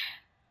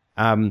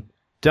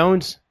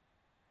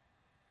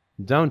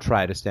 Don't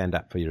try to stand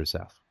up for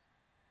yourself.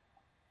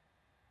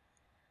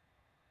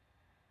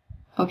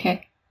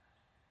 Okay.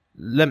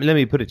 Let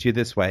me put it to you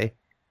this way.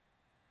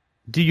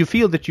 Do you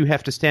feel that you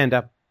have to stand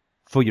up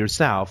for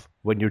yourself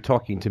when you're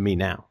talking to me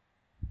now?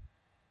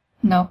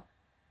 No.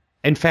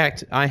 In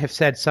fact, I have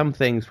said some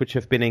things which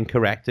have been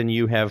incorrect, and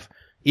you have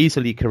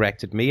easily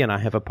corrected me, and I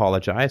have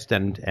apologized,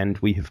 and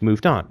we have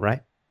moved on,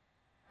 right?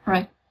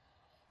 Right.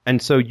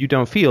 And so you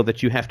don't feel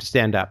that you have to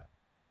stand up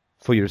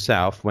for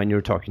yourself when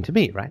you're talking to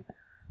me, right?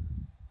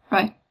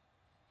 Right.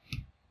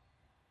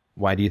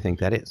 Why do you think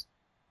that is?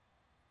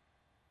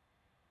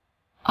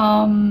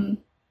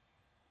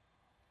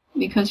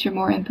 Because you're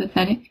more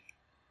empathetic.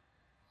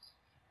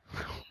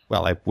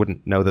 Well, I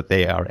wouldn't know that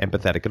they are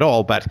empathetic at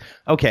all, but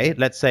okay,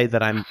 let's say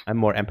that I'm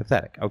more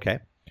empathetic, okay?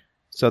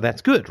 So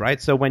that's good, right?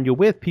 So when you're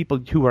with people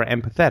who are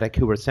empathetic,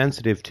 who are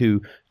sensitive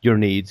to your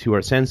needs, who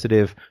are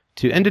sensitive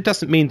to, and it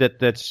doesn't mean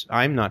that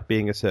I'm not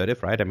being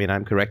assertive, right? I mean,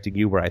 I'm correcting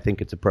you where I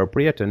think it's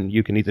appropriate, and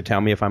you can either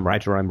tell me if I'm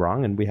right or I'm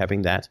wrong, and we're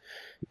having that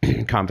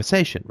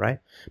conversation, right?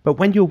 But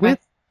when you're with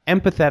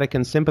empathetic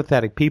and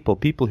sympathetic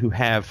people who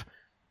have,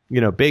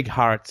 big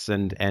hearts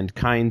and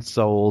kind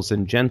souls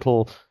and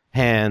gentle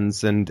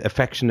hands and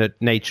affectionate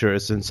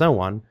natures and so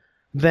on,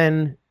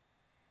 then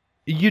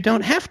you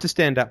don't have to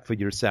stand up for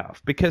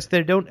yourself because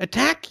they don't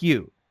attack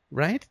you,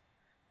 right?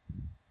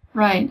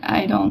 Right.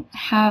 I don't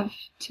have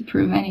to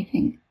prove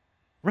anything.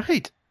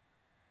 Right.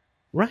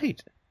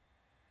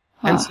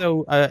 And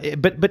so,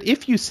 but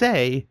if you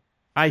say,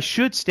 I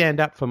should stand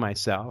up for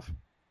myself,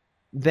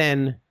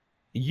 then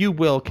you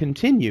will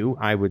continue,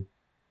 I would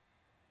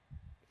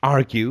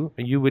argue,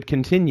 you will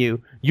continue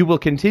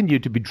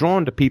to be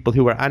drawn to people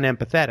who are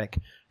unempathetic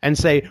and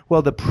say,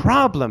 well, the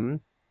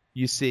problem,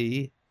 you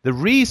see, the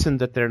reason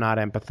that they're not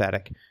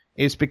empathetic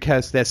is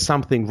because there's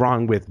something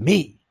wrong with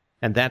me.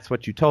 And that's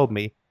what you told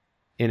me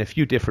in a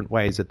few different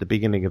ways at the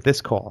beginning of this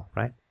call,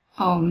 right?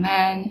 Oh,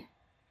 man.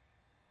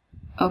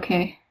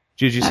 Okay.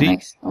 Did you that see?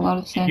 Makes a lot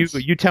of sense.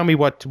 You tell me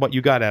what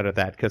you got out of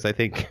that, because I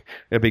think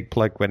a big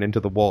plug went into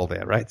the wall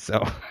there, right?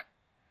 So.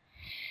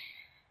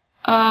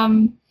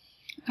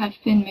 I've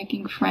been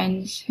making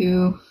friends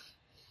who.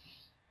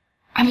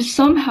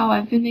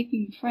 I've been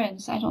making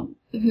friends.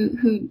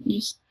 Who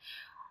just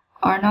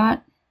are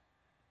not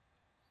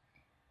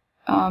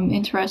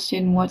interested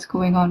in what's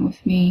going on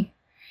with me.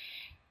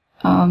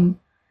 And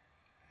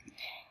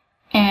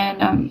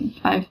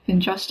I've been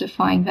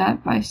justifying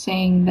that by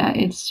saying that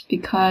it's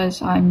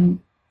because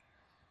I'm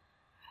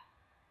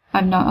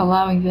not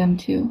allowing them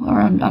to,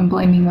 or I'm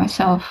blaming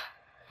myself.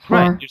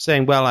 Right. You're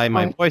saying, well,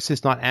 my voice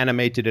is not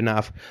animated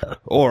enough,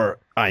 or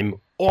I'm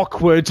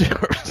awkward,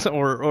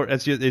 or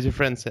as your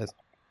friend says,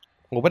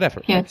 or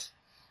whatever. Yes.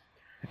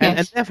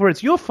 And therefore,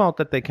 it's your fault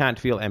that they can't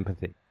feel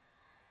empathy.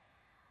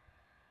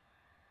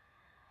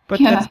 But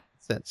yeah.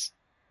 That's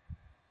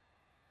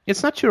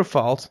it's not your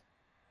fault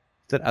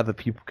that other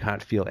people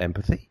can't feel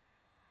empathy.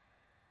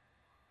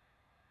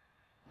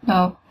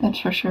 No, that's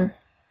for sure.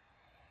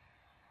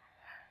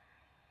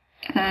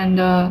 And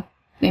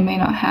they may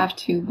not have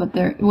to,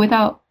 but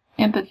without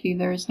empathy,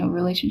 there is no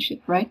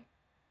relationship, right?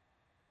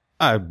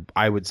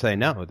 I would say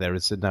no. There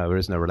is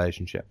no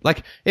relationship.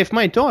 Like if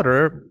my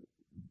daughter,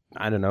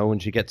 I don't know, when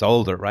she gets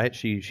older, right?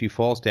 She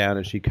falls down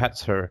and she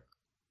cuts her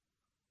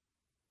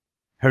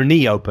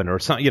knee open, or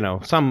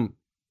some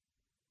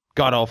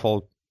god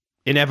awful,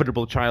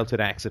 inevitable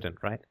childhood accident,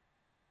 right?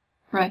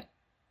 Right.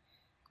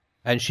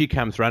 And she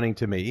comes running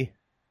to me,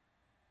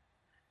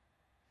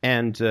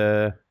 and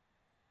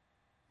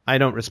I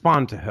don't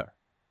respond to her.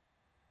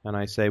 And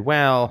I say,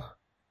 well,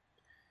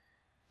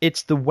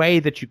 it's the way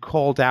that you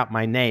called out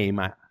my name.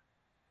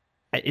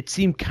 It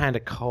seemed kind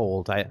of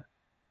cold.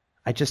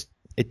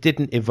 It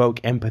didn't evoke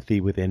empathy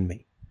within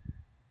me.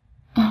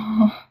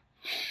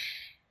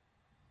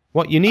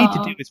 What you need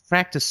to do is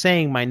practice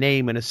saying my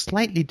name in a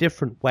slightly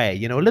different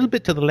way. A little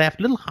bit to the left,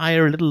 a little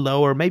higher, a little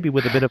lower, maybe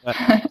with a bit of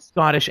a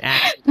Scottish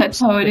accent. That's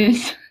how it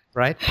is.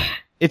 Right?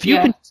 If you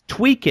can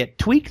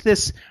tweak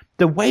this,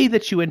 the way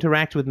that you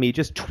interact with me,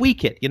 just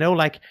tweak it.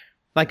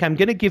 Like I'm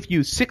going to give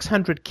you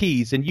 600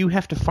 keys, and you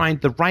have to find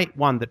the right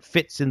one that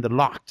fits in the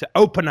lock to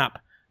open up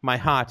my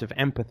heart of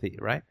empathy,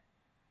 right?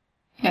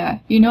 Yeah.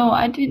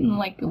 I didn't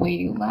like the way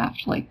you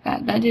laughed like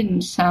that. That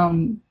didn't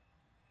sound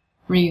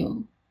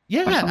real.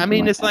 Yeah, I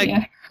mean, it's like,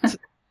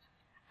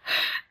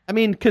 I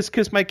mean,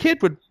 because my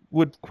kid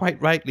would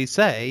quite rightly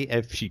say,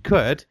 if she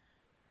could,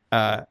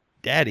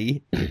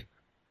 Daddy,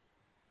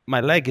 my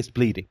leg is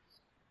bleeding.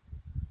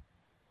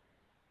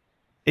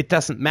 It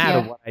doesn't matter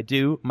Yeah. what I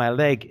do. My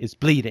leg is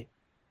bleeding,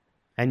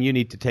 and you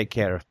need to take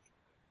care of me.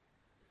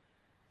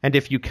 And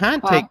if you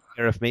can't take Wow.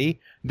 care of me,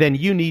 then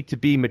you need to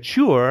be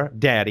mature,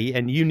 Daddy,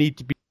 and you need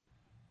to be.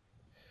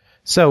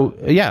 So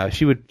yeah,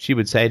 she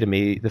would say to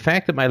me, the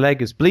fact that my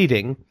leg is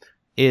bleeding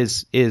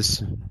is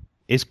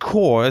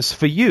cause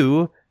for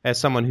you as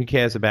someone who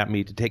cares about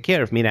me to take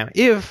care of me. Now,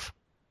 if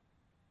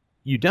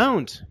you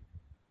don't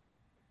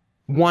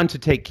want to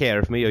take care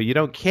of me, or you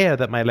don't care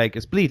that my leg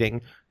is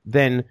bleeding,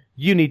 then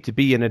you need to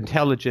be an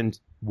intelligent,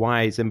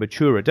 wise, and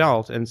mature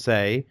adult and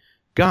say,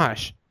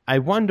 gosh, I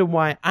wonder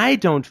why I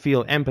don't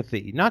feel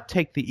empathy. Not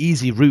take the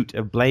easy route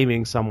of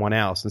blaming someone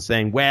else and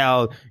saying,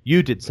 well,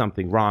 you did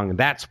something wrong and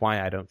that's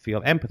why I don't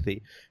feel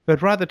empathy.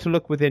 But rather to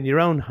look within your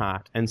own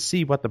heart and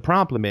see what the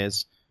problem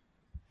is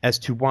as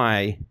to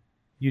why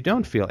you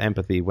don't feel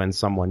empathy when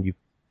someone you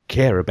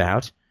care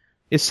about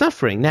is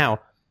suffering.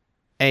 Now,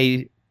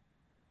 a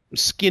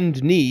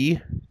skinned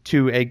knee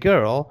to a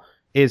girl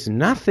is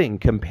nothing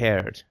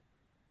compared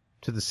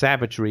to the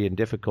savagery and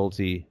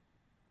difficulty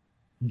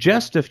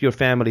just of your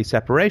family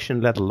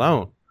separation, let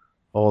alone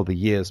all the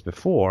years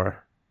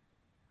before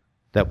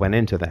that went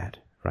into that,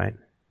 right?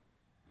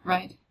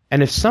 Right.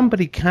 And if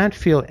somebody can't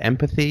feel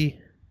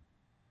empathy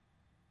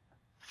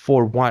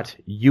for what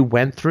you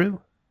went through,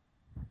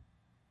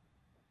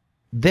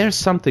 there's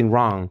something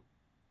wrong,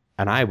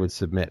 and I would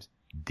submit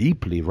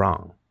deeply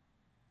wrong,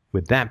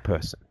 with that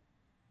person.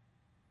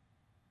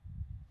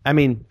 I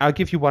mean, I'll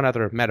give you one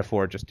other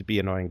metaphor just to be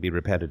annoyingly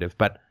repetitive,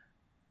 but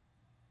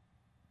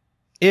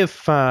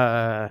if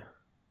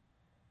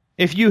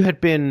you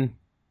had been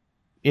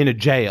in a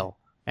jail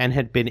and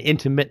had been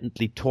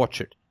intermittently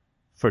tortured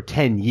for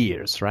 10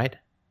 years, right?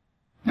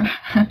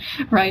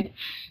 Right.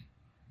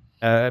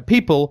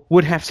 People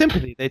would have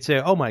sympathy. They'd say,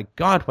 oh my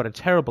God, what a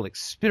terrible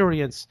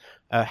experience.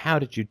 How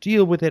did you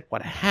deal with it?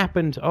 What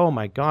happened? Oh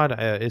my God,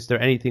 is there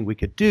anything we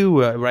could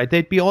do? Right?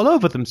 They'd be all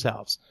over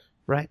themselves,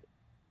 right?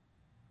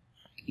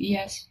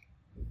 Yes.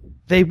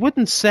 They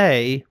wouldn't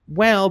say,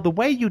 well, the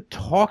way you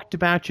talked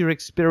about your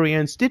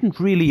experience didn't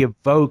really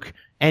evoke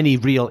any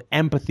real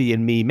empathy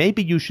in me.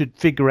 Maybe you should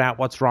figure out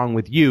what's wrong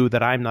with you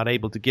that I'm not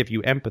able to give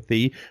you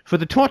empathy for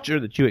the torture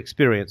that you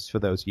experienced for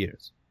those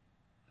years.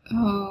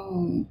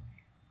 Oh.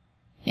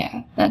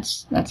 Yeah,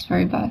 that's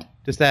very bad.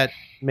 Does that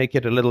make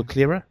it a little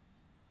clearer?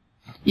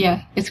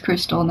 Yeah, it's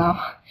crystal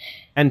now.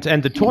 And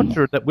the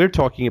torture that we're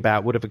talking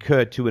about would have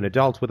occurred to an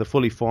adult with a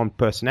fully formed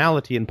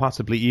personality and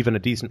possibly even a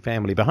decent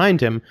family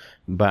behind him,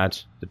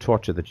 but the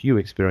torture that you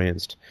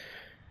experienced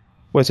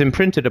was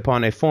imprinted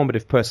upon a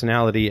formative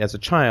personality as a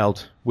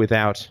child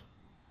without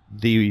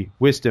the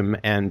wisdom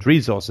and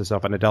resources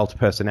of an adult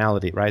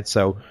personality, right?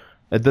 So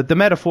the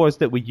metaphors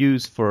that we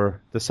use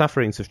for the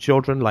sufferings of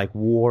children, like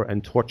war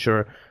and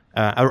torture,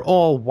 are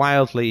all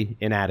wildly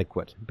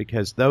inadequate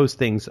because those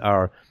things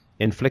are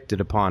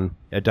inflicted upon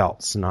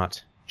adults,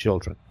 not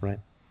children, right?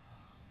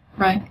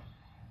 Right.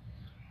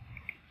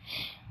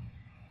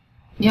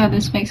 Yeah,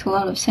 this makes a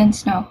lot of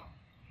sense now.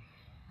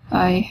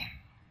 I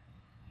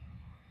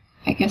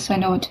guess I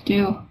know what to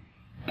do.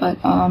 But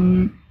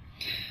let's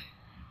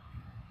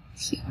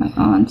see, my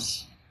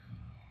aunts.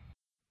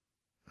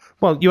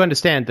 Well, you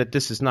understand that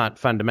this is not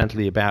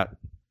fundamentally about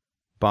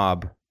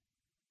Bob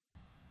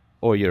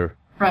or your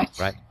Right.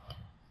 right?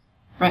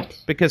 Right.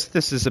 Because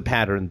this is a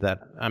pattern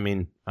that, I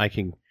mean, I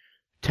can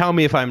tell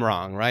me if I'm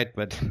wrong, right?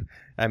 But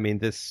I mean,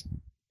 this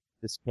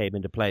came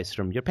into place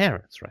from your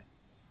parents, right?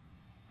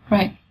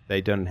 Right.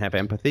 They don't have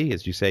empathy.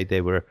 As you say,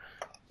 they were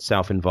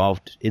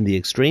self-involved in the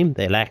extreme.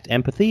 They lacked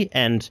empathy.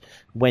 And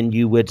when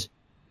you would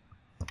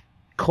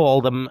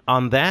call them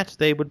on that,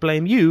 they would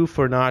blame you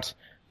for not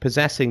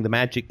possessing the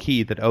magic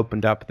key that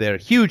opened up their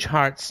huge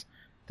hearts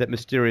that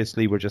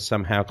mysteriously were just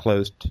somehow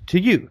closed to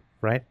you,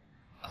 right?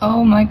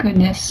 Oh my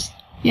goodness.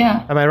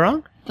 Yeah. Am I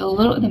wrong?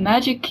 The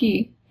magic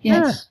key.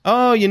 Yes. Yeah.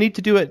 Oh, you need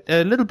to do it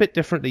a little bit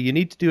differently. You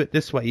need to do it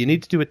this way. You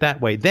need to do it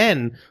that way.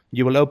 Then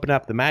you will open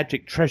up the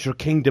magic treasure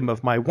kingdom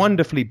of my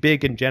wonderfully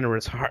big and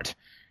generous heart.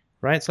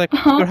 Right? It's like,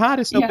 your heart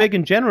is so Yeah. big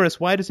and generous.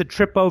 Why does it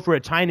trip over a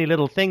tiny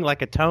little thing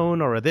like a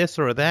tone or a this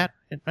or a that?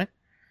 Right?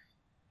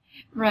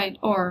 Right.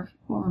 Or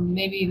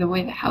maybe the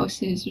way the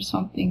house is or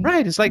something.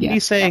 Right. It's like Yeah. me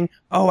saying,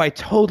 oh, I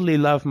totally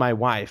love my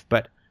wife,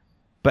 but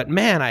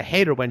man, I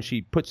hate her when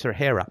she puts her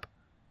hair up.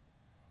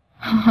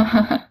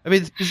 I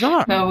mean, it's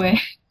bizarre. No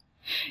way.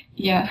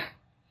 Yeah.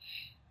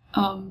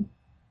 And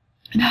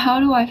how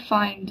do I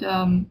find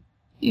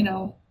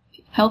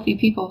healthy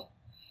people?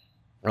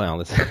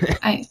 Well, it's,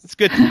 I it's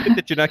good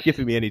that you're not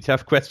giving me any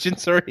tough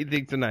questions or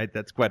anything tonight.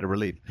 That's quite a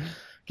relief.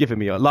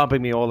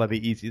 Lobbing me all of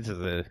the easy. This is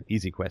an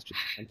easy question.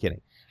 I'm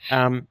kidding.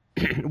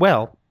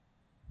 Well,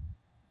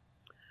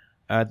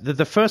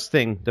 the first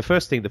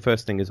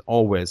thing is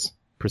always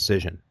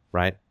precision,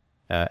 right?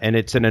 And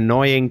it's an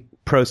annoying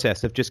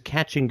process of just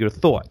catching your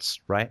thoughts,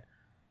 right?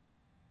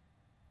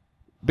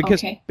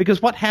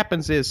 Because what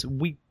happens is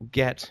we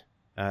get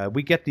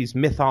these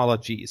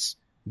mythologies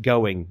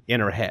going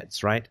in our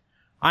heads, right?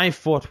 I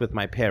fought with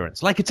my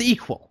parents, like it's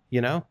equal,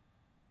 you know?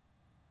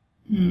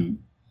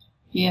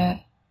 Yeah.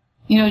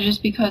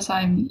 Just because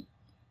I'm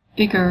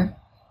bigger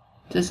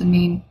doesn't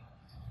mean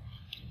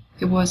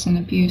it wasn't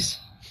abuse.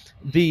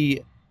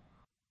 The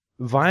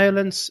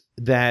violence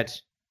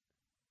that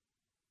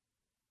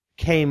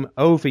came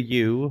over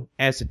you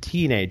as a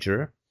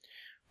teenager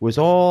was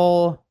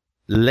all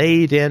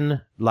laid in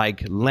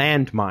like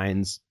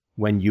landmines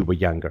when you were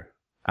younger.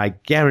 I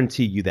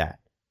guarantee you that.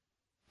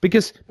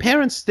 Because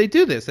parents, they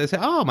do this. They say,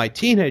 oh, my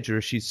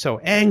teenager, she's so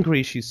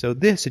angry, she's so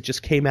this, it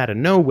just came out of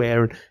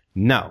nowhere.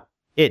 No,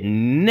 it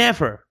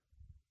never,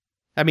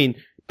 I mean,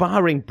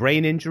 barring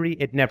brain injury,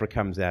 it never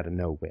comes out of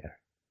nowhere.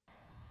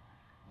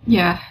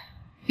 Yeah,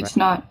 it's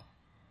not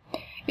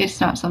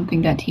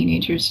something that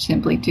teenagers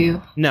simply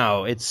do.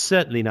 No, it's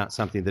certainly not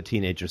something that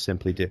teenagers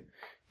simply do.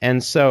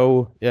 And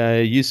so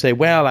you say,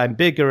 well, I'm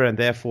bigger and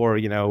therefore,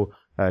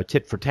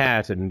 tit for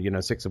tat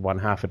and, 6 of one,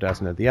 half a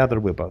dozen of the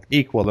other, we're both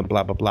equal and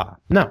blah, blah, blah.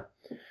 No,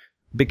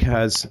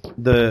 because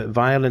the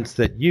violence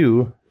that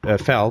you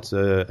felt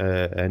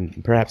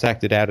and perhaps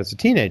acted out as a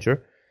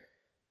teenager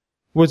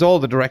was all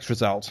the direct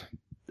result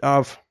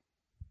of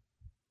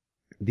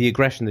the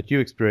aggression that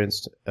you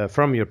experienced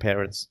from your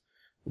parents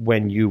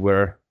when you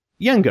were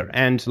younger.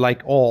 And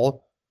like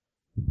all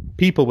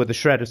people with a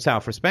shred of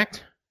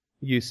self-respect,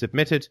 you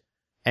submitted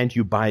and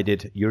you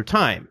bided your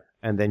time,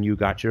 and then you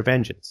got your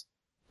vengeance,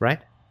 right?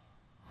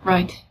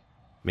 Right.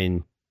 I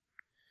mean,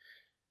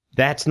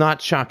 that's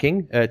not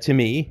shocking to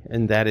me,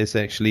 and that is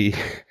actually,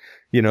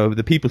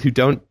 the people who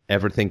don't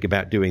ever think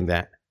about doing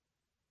that.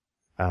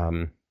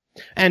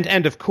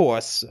 And of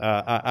course,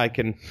 I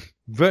can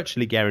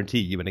virtually guarantee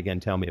you, and again,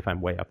 tell me if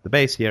I'm way off the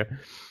base here,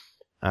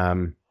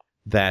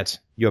 that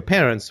your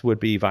parents would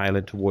be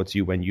violent towards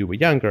you when you were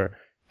younger,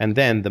 and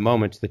then the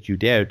moment that you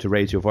dared to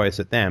raise your voice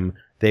at them,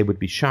 they would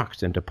be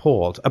shocked and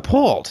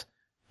appalled,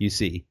 you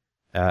see,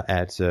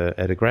 at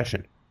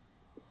aggression.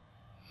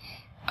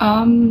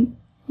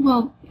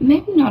 Well,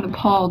 maybe not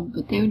appalled,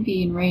 but they would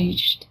be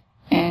enraged,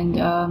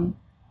 and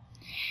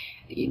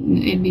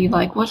it'd be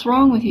like, what's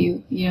wrong with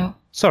you,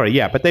 Sorry,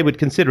 yeah, but they would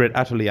consider it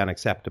utterly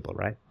unacceptable,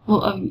 right?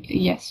 Well,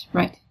 yes,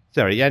 right.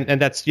 Sorry,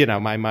 and that's,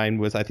 my mind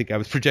was, I think I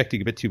was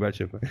projecting a bit too much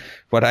of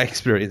what I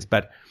experienced,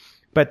 but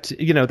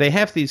they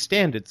have these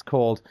standards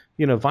called,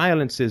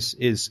 violence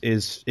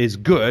is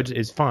good,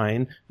 is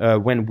fine,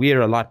 when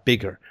we're a lot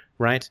bigger,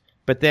 right?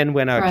 But then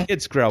when our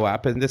kids grow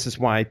up, and this is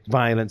why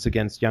violence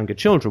against younger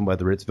children,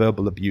 whether it's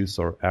verbal abuse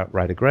or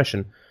outright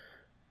aggression,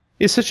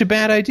 is such a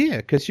bad idea,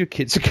 because your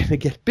kids are going to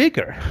get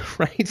bigger,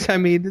 right? I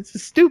mean,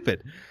 it's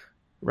stupid,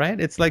 right?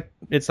 It's like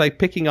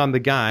picking on the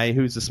guy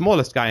who's the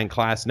smallest guy in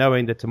class,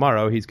 knowing that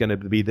tomorrow he's going to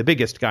be the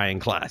biggest guy in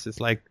class. It's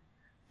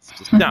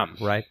just dumb,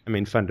 right? I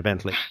mean,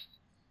 fundamentally.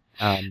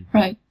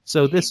 Right.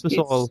 So this was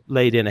all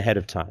laid in ahead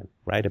of time,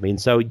 right? I mean,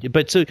 so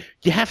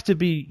you have to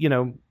be,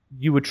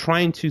 you were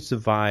trying to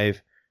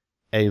survive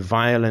a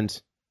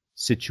violent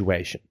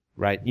situation,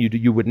 right?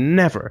 You would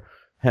never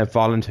have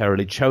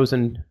voluntarily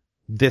chosen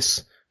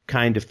this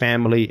kind of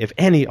family if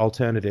any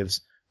alternatives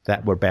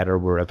that were better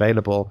were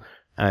available.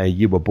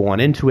 You were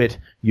born into it.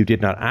 You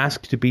did not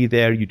ask to be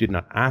there. You did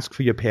not ask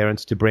for your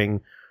parents to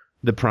bring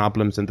the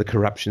problems and the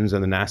corruptions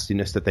and the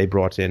nastiness that they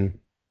brought in.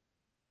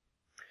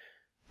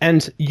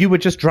 And you were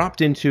just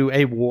dropped into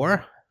a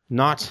war,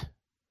 not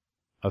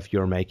of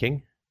your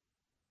making,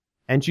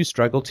 and you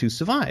struggle to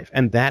survive.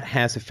 And that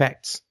has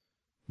effects.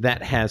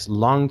 That has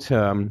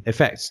long-term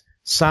effects.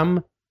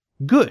 Some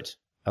good,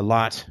 a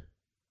lot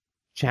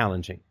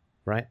challenging,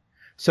 right?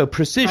 So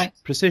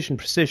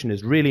precision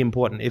is really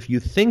important. If you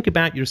think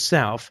about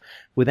yourself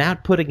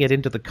without putting it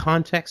into the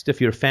context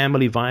of your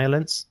family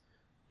violence,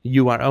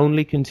 you are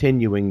only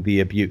continuing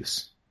the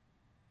abuse.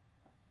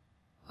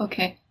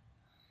 Okay.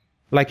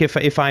 Like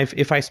if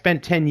I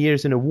spent 10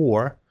 years in a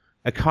war,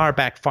 a car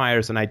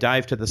backfires and I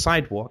dive to the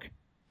sidewalk,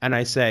 and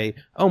I say,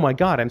 oh my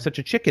God, I'm such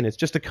a chicken, it's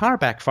just a car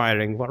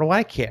backfiring, what do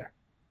I care?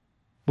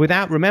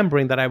 Without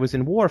remembering that I was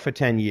in war for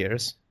 10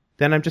 years,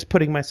 then I'm just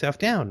putting myself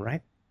down,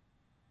 right?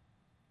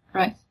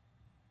 Right.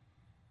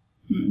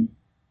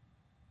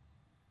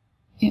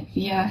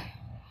 Yeah.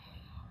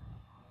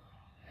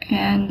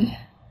 And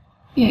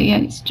yeah,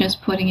 it's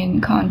just putting it in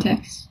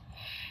context.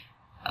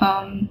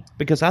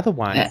 Because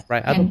otherwise,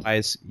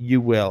 otherwise you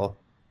will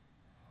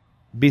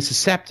be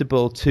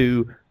susceptible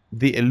to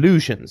the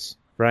illusions,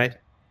 right?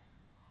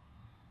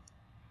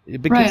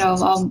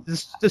 Because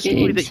the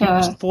story that you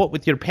just fought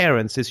with your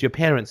parents is your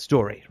parents'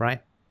 story,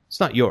 right? It's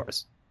not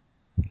yours.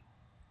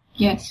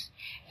 Yes,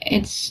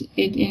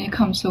 it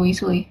comes so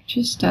easily.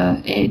 Just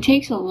it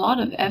takes a lot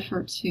of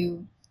effort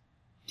to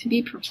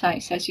be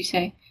precise, as you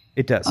say.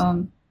 It does.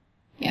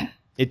 Yeah.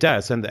 It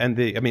does, and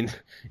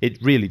it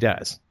really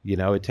does.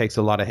 It takes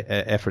a lot of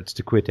efforts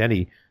to quit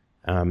any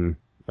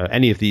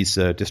of these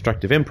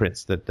destructive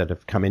imprints that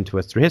have come into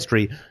us through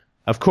history.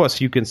 Of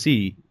course, you can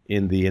see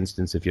in the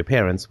instance of your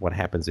parents what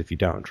happens if you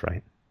don't,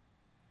 right?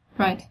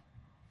 Right.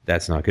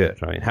 That's not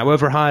good, right?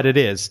 However hard it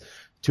is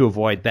to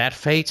avoid that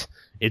fate,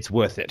 it's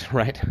worth it,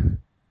 right?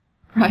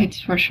 Right,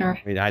 for sure.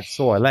 I mean, I'd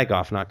saw a leg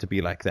off not to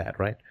be like that,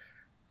 right?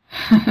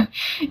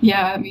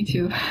 Yeah, me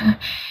too.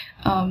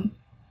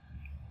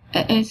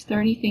 Is there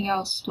anything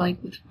else, like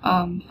with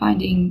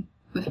finding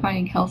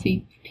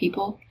healthy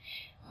people,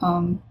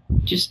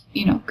 just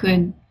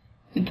good,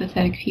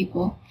 empathetic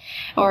people,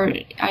 or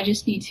I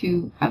just need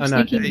to? I was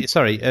thinking.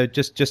 Sorry,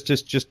 just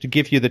to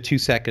give you the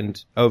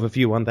 2-second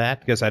overview on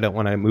that, because I don't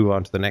want to move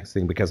on to the next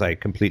thing because I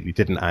completely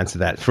didn't answer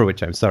that, for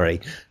which I'm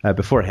sorry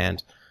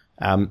beforehand.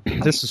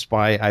 This is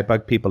why I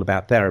bug people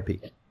about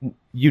therapy.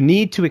 You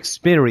need to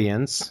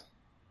experience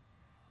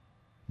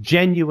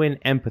genuine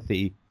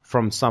empathy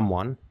from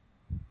someone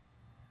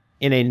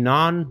in a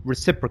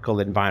non-reciprocal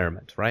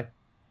environment, right?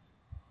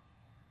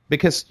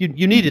 Because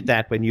you needed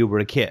that when you were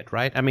a kid,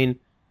 right? I mean,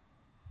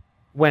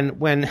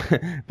 when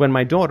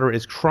my daughter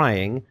is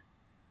crying,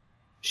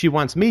 she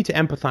wants me to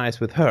empathize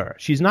with her.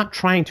 She's not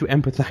trying to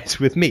empathize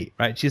with me,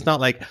 right? She's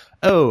not like,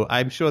 oh,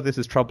 I'm sure this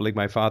is troubling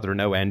my father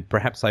no end.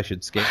 Perhaps I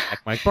should scale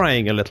back my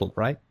crying a little,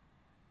 right?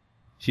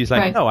 She's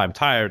like, no, I'm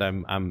tired.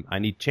 I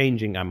need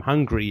changing. I'm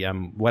hungry.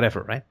 I'm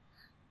whatever, right?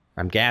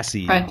 I'm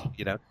gassy. Right.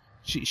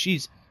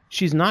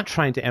 She's not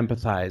trying to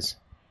empathize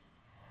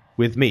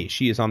with me.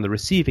 She is on the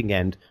receiving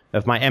end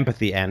of my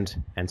empathy and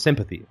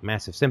sympathy,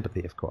 massive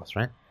sympathy, of course,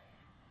 right?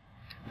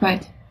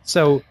 Right.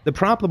 So the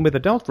problem with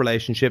adult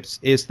relationships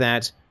is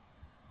that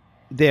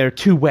they're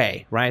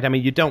two-way, right? I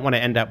mean, you don't want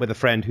to end up with a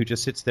friend who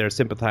just sits there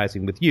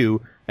sympathizing with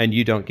you and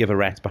you don't give a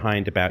rat's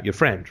behind about your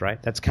friend,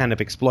 right? That's kind of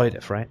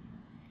exploitive, right?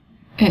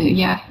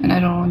 Yeah, and I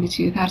don't want to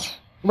do that.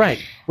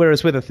 Right.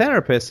 Whereas with a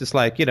therapist, it's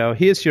like,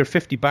 here's your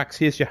 $50,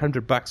 here's your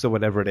 $100 or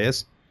whatever it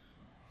is.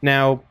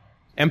 Now,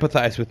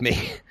 empathize with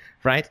me,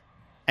 right?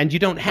 And you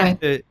don't have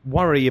to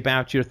worry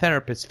about your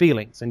therapist's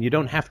feelings, and you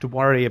don't have to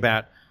worry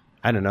about,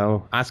 I don't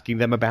know, asking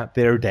them about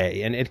their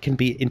day. And it can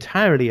be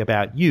entirely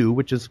about you,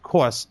 which is, of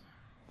course,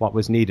 what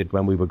was needed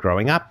when we were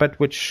growing up, but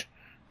which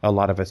a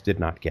lot of us did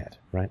not get,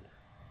 right?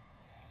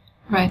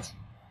 Right.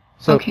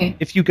 So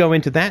if you go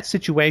into that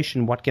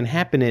situation, what can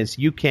happen is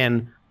you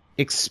can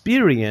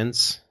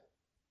experience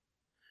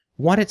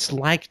what it's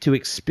like to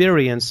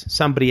experience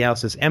somebody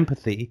else's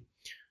empathy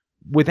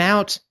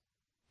without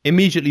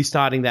immediately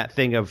starting that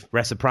thing of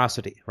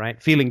reciprocity,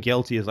 right? Feeling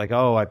guilty is like,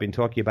 oh, I've been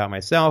talking about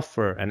myself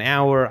for an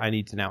hour. I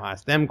need to now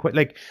ask them.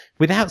 Like,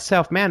 without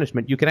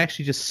self-management, you can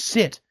actually just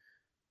sit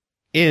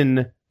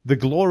in the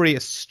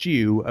glorious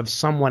stew of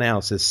someone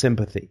else's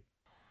sympathy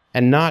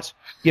and not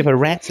give a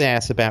rat's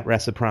ass about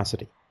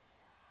reciprocity.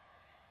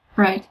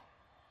 Right.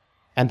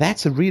 And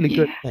that's a really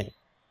good thing.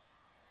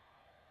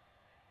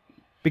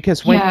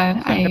 Because when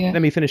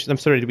let me finish. I'm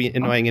sorry to be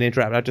annoying and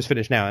interrupt. I'll just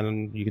finish now, and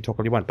then you can talk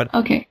all you want. But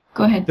okay,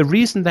 go ahead. The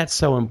reason that's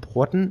so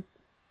important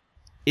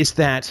is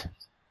that,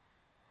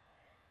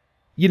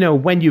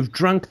 when you've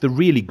drunk the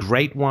really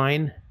great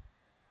wine,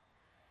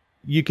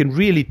 you can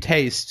really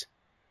taste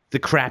the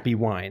crappy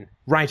wine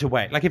right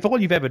away. Like if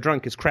all you've ever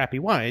drunk is crappy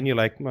wine, you're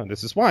like, well,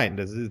 this is wine.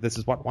 This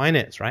is what wine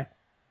is, right?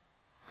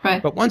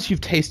 Right. But once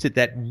you've tasted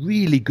that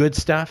really good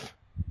stuff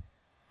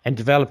and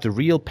developed a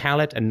real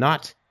palate and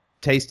not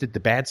tasted the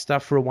bad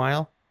stuff for a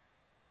while,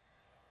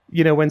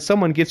 when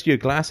someone gives you a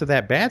glass of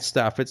that bad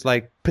stuff, it's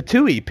like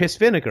patooey, piss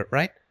vinegar,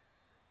 right?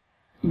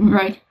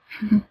 Right.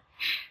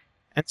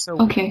 And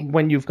so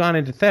when you've gone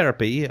into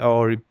therapy,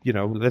 or,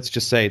 let's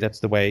just say that's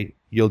the way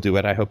you'll do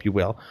it, I hope you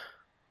will,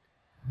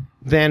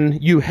 then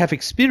you have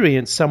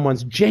experienced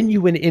someone's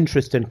genuine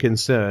interest and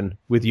concern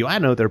with you. I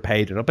know they're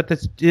paid, but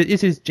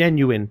it is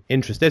genuine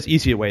interest. There's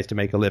easier ways to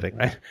make a living,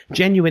 right?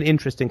 Genuine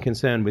interest and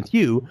concern with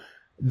you.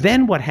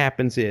 Then what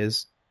happens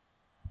is,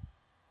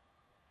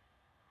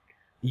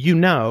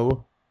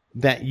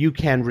 that you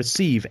can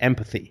receive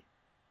empathy,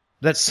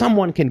 that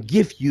someone can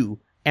give you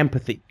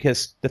empathy,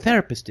 because the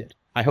therapist did.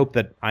 I hope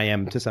that I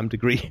am to some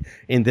degree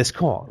in this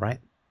call, right?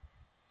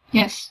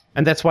 Yes.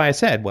 And that's why I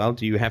said, well,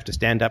 do you have to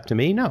stand up to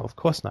me? No, of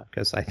course not,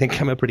 because I think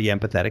I'm a pretty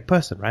empathetic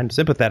person, right? I'm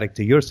sympathetic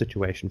to your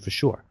situation for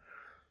sure.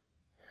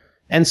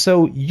 And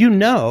so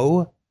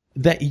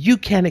that you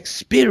can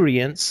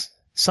experience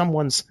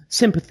someone's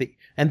sympathy.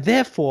 And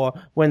therefore,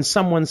 when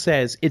someone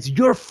says, it's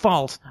your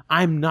fault,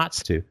 I'm not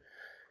to,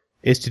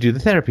 is to do the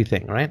therapy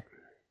thing, right?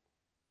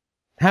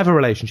 Have a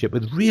relationship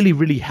with really,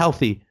 really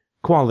healthy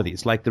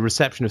qualities, like the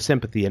reception of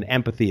sympathy and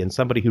empathy, and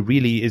somebody who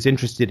really is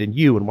interested in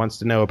you and wants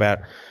to know about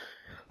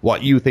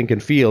what you think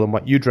and feel and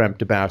what you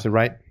dreamt about,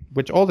 right?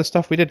 Which all the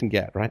stuff we didn't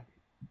get, right?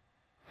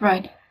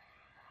 Right.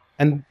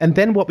 And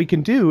then what we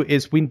can do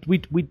is we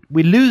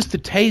lose the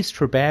taste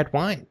for bad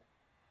wine.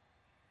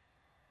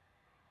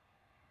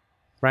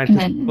 Right?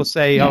 People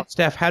say, oh,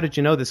 Steph, how did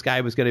you know this guy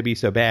was going to be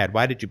so bad?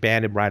 Why did you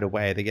ban him right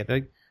away? They get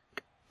like,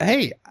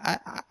 hey,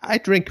 I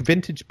drink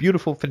vintage,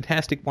 beautiful,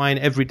 fantastic wine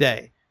every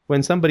day.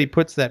 When somebody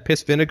puts that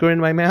piss vinegar in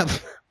my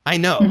mouth, I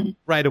know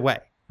right away,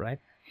 right?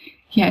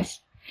 Yes.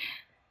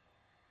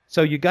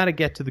 So you got to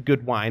get to the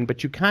good wine,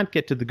 but you can't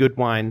get to the good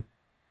wine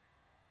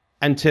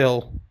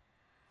until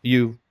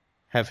you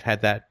have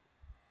had that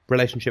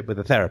relationship with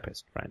a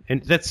therapist, right?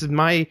 And that's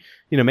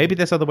maybe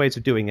there's other ways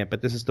of doing it,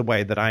 but this is the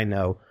way that I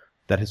know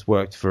that has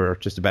worked for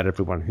just about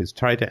everyone who's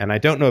tried it, and I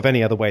don't know of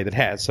any other way that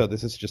has. So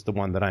this is just the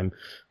one that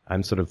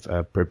I'm sort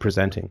of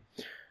presenting.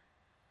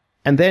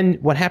 And then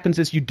what happens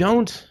is you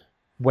don't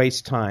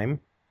waste time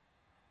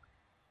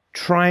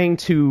trying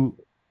to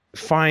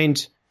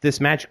find this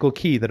magical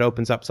key that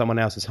opens up someone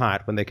else's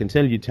heart when they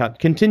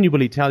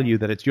continually tell you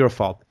that it's your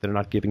fault that they're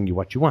not giving you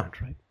what you want,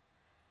 right?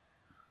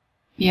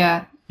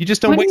 Yeah. You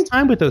just don't waste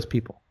time with those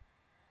people.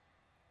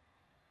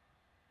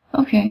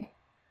 Okay.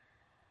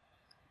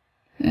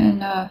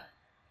 And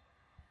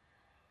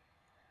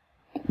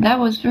that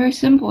was very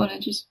simple, and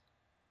it just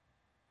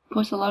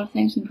puts a lot of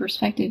things in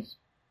perspective.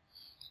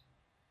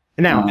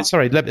 Now,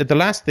 sorry, the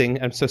last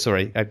thing, I'm so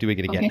sorry, I'm doing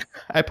it again. Okay.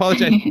 I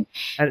apologize.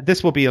 And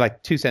this will be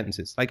like 2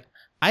 sentences. Like,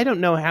 I don't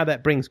know how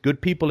that brings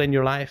good people in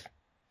your life,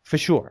 for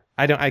sure.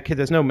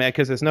 There's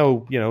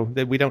no, you know,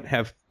 that we don't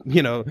have,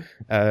 you know,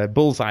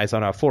 bullseyes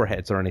on our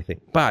foreheads or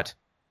anything. But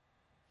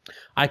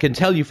I can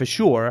tell you for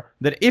sure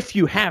that if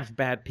you have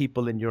bad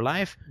people in your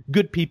life,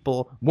 good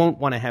people won't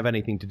want to have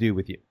anything to do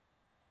with you.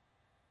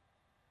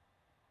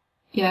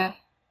 Yeah.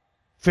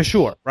 For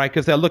sure, right?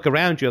 Because they'll look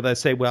around you, they'll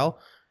say, well,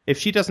 if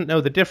she doesn't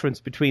know the difference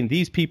between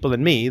these people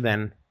and me,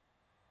 then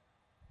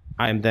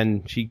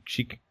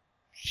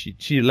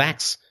she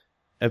lacks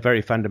a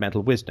very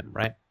fundamental wisdom,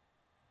 right?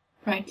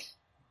 Right.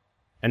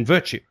 And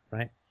virtue,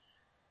 right?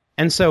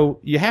 And so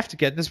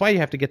that's why you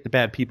have to get the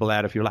bad people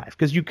out of your life,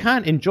 because you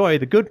can't enjoy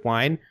the good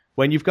wine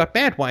when you've got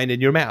bad wine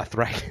in your mouth,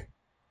 right?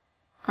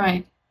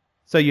 Right.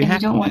 So you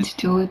don't want to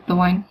dilute the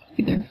wine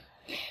either.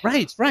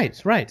 Right.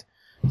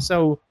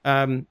 So,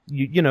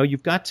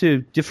 you've got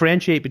to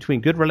differentiate between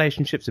good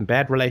relationships and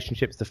bad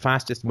relationships. The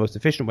fastest, most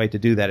efficient way to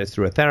do that is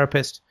through a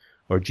therapist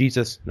or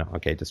Jesus. No,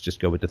 okay, let's just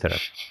go with the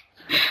therapist.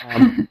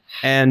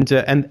 And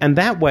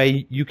that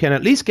way you can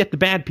at least get the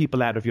bad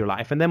people out of your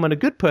life. And then when a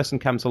good person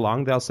comes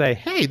along, they'll say,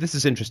 hey, this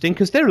is interesting,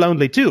 because they're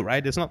lonely too,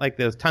 right? It's not like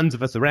there's tons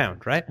of us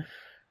around, right?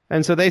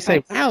 And so they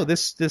say, wow,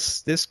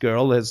 this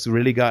girl has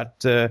really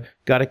got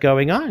it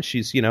going on.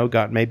 She's, you know,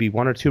 got maybe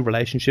 1 or 2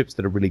 relationships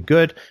that are really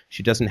good.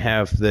 She doesn't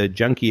have the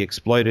junky,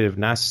 exploitative,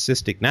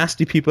 narcissistic,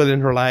 nasty people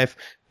in her life.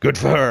 Good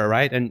for her,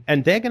 right?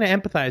 And they're going to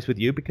empathize with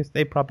you because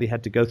they probably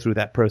had to go through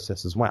that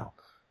process as well,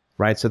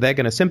 right? So they're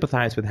going to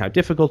sympathize with how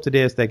difficult it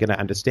is. They're going to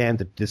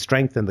understand the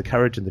strength and the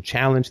courage and the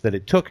challenge that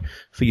it took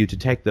for you to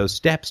take those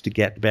steps to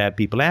get bad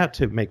people out,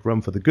 to make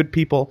room for the good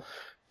people.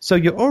 So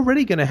you're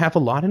already going to have a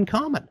lot in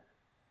common.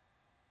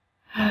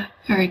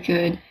 Very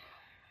good.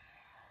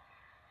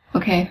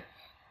 Okay.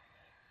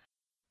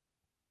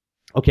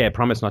 Okay, I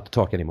promise not to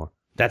talk anymore.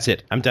 That's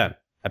it. I'm done.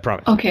 I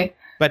promise. Okay.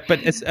 But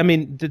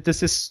does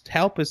this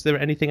help? Is there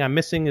anything I'm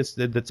missing?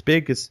 That's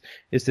big? Is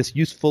this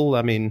useful?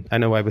 I mean, I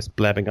know I was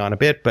blabbing on a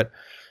bit, but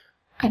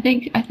I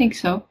think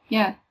so.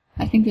 Yeah,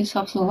 I think this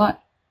helps a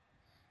lot.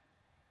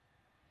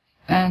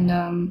 And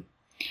no,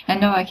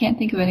 I can't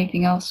think of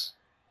anything else.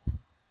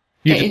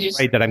 You're just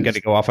afraid that I'm going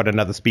to go off on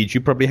another speech.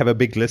 You probably have a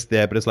big list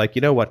there, but it's like,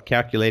 you know what?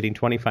 Calculating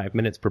 25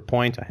 minutes per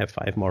point. I have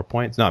 5 more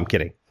points. No, I'm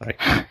kidding. Sorry.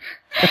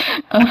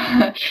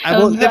 I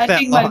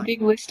think my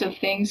big list of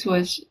things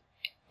was,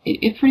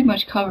 it pretty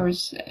much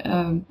covers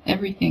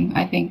everything,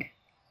 I think.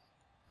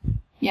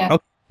 Yeah.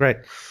 Okay, great.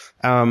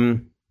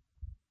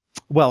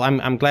 Well,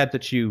 I'm glad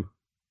that you.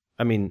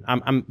 I mean,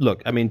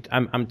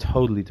 I'm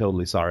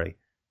totally sorry.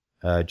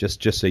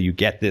 Just so you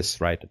get this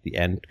right at the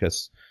end,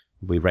 because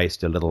we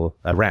raced a little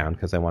around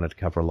because I wanted to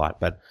cover a lot.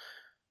 But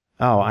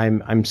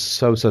I'm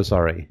so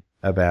sorry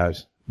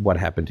about what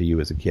happened to you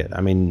as a kid.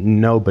 I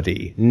mean,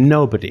 nobody,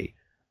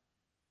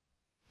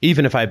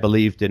 even if I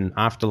believed in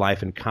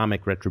afterlife and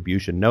karmic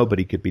retribution,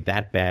 nobody could be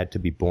that bad to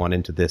be born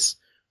into this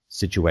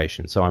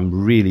situation. So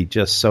I'm really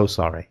just so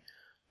sorry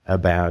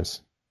about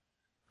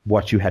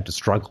what you had to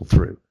struggle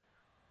through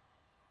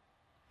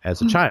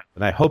as a child.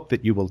 And I hope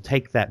that you will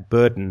take that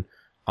burden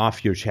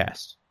off your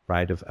chest,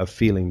 right, of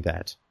feeling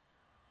that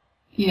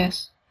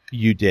yes,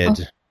 you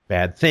did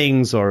bad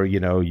things, or, you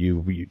know,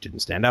 you didn't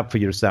stand up for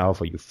yourself,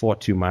 or you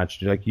fought too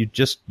much. Like, you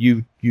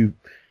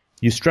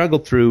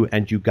struggled through,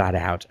 and you got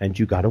out, and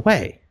you got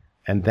away.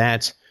 And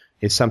that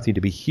is something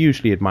to be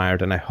hugely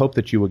admired, and I hope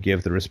that you will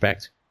give the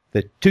respect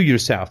to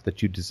yourself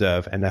that you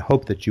deserve, and I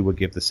hope that you will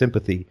give the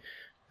sympathy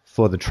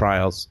for the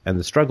trials and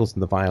the struggles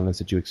and the violence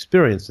that you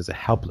experienced as a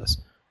helpless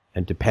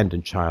and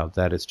dependent child.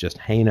 That is just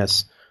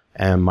heinous,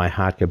 and my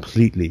heart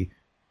completely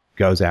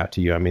goes out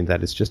to you. I mean,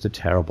 that is just a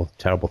terrible,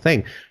 terrible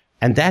thing.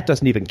 And that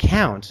doesn't even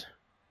count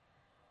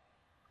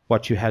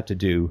what you had to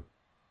do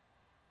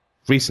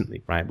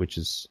recently, right? Which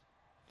is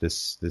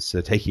this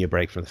taking a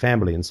break from the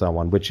family and so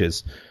on, which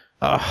is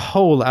a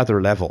whole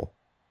other level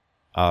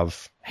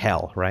of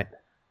hell, right?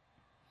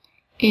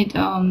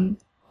 The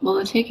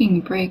taking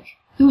a break,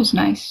 it was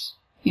nice,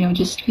 you know,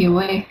 just to be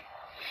away.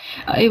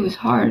 It was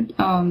hard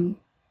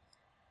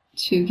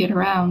to get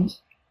around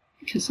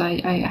because I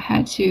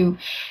had to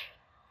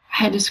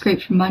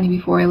scrape for money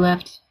before I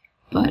left.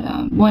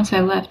 But once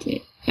I left,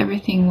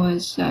 everything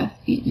was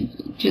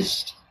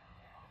just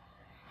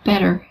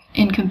better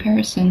in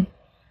comparison.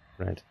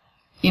 Right.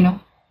 You know?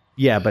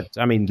 Yeah, but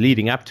I mean,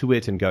 leading up to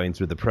it and going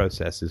through the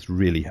process is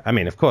really, I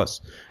mean, of course,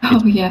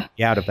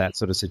 out of that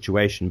sort of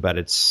situation, but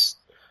it's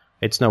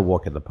no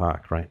walk in the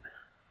park, right?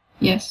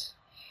 Yes.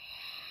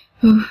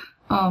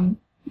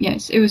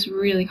 yes, it was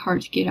really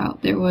hard to get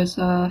out. There was,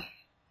 my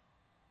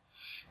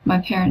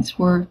parents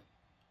were,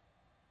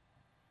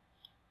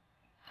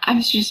 I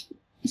was just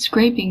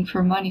scraping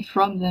for money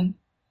from them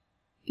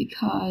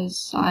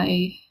because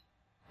I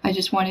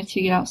just wanted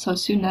to get out so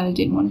soon that I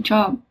didn't want a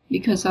job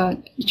because,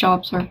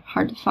 jobs are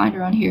hard to find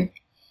around here.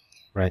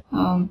 Right.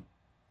 And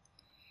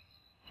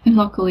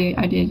luckily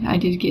I did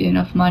get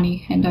enough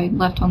money and I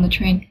left on the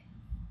train.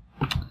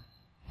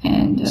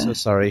 And, so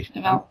sorry.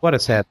 I'm out. What a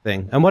sad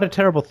thing. And what a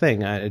terrible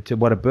thing.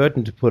 What a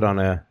burden to put on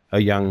a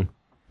young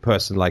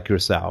person like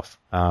yourself.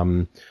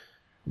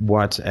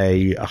 What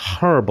a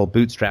horrible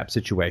bootstrap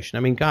situation. I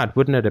mean, God,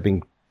 wouldn't it have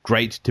been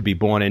great to be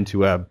born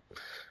into a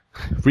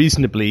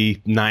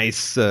reasonably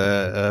nice,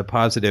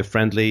 positive,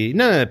 friendly,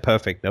 no,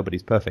 perfect,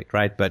 nobody's perfect,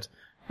 right? But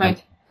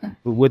Right.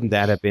 Wouldn't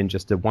that have been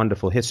just a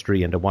wonderful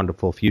history and a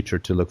wonderful future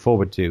to look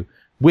forward to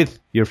with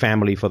your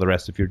family for the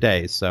rest of your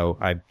days? So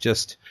I'm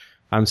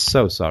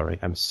so sorry.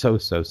 I'm so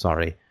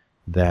sorry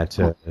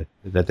that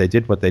that they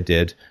did what they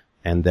did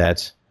and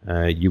that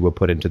you were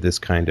put into this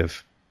kind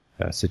of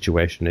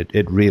situation.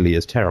 It really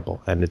is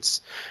terrible, and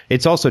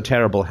it's also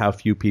terrible how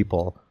few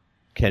people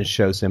can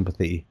show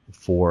sympathy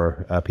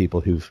for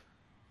people who've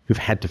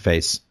had to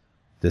face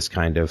this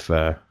kind of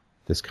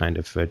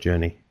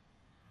journey.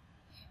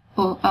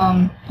 Well,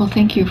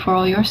 thank you for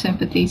all your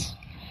sympathies,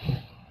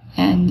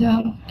 and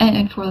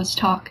for this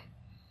talk.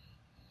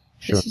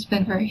 Sure. This has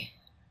been very.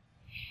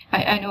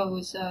 I know it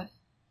was.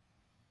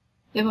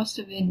 It must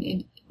have been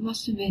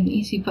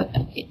easy, but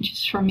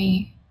just for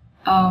me,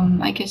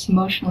 I guess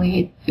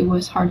emotionally it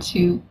was hard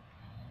to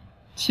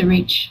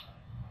reach.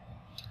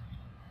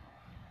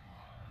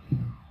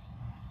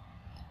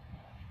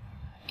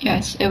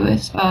 Yes, it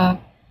was.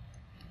 But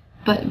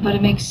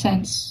it makes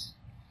sense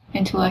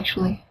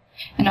intellectually,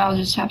 and I'll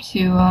just have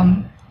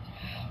to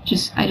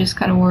I just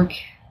gotta work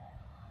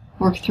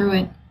through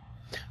it.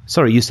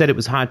 Sorry, you said it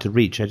was hard to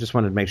reach. I just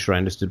wanted to make sure I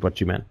understood what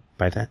you meant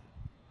by that.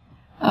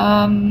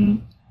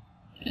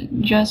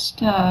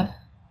 Just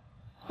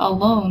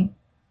alone,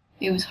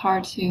 it was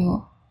hard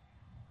to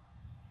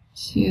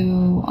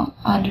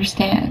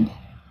understand.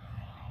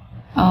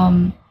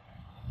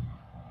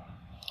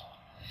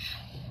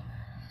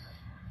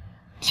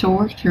 To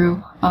work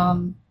through.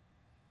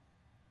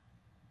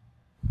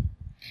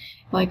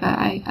 Like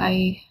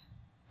I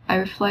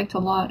reflect a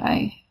lot.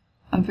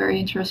 I'm very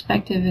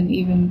introspective, and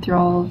even through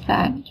all of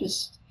that,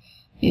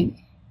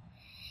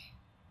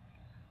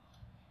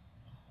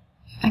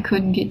 I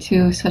couldn't get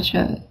to such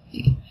a.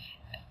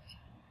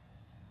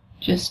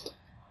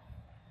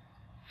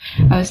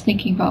 I was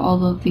thinking about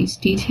all of these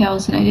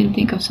details, and I didn't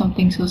think of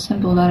something so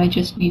simple that I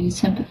just needed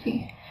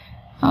sympathy.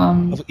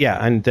 Yeah,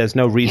 and there's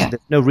no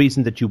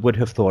reason that you would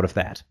have thought of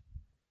that,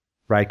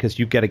 right? Because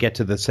you've got to get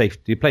to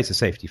the place of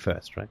safety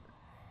first, right?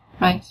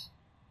 Right.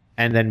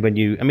 And then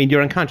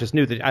your unconscious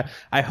knew that.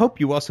 I hope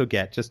you also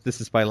get,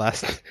 this is my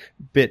last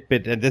bit,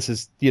 and this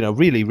is,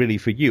 really, really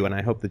for you, and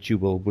I hope that you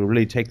will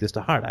really take this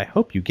to heart. I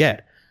hope you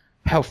get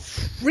how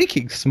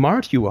freaking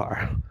smart you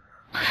are.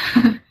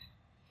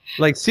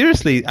 Like,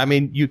 seriously, I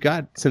mean, you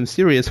got some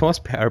serious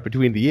horsepower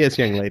between the ears,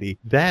 young lady.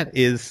 That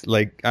is,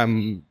 like,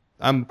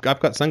 I've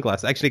got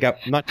sunglasses. Actually, got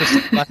not just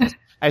sunglasses.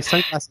 I have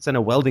sunglasses and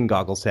a welding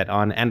goggle set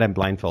on, and I'm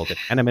blindfolded,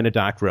 and I'm in a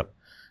dark room.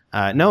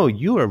 No,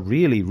 you are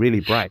really, really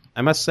bright.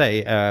 I must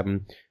say,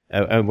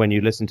 when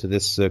you listen to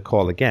this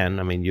call again,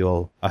 I mean,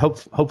 you'll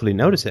hopefully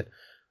notice it.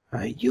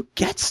 You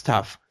get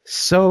stuff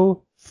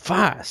so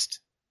fast,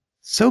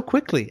 so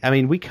quickly. I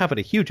mean, we covered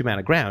a huge amount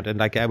of ground, and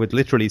like I would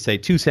literally say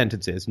 2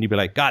 sentences, and you'd be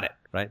like, "Got it,"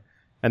 right?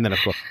 And then, of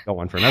course, go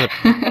on for another.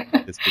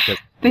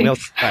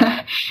 Because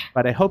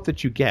but I hope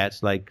that you get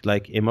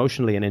like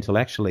emotionally and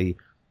intellectually,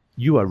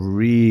 you are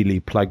really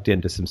plugged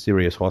into some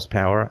serious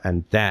horsepower,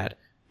 and that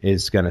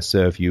is going to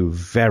serve you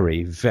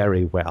very,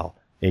 very well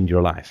in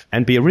your life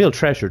and be a real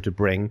treasure to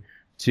bring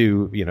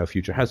to,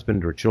 future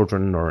husband or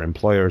children or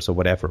employers or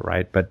whatever,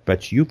 right?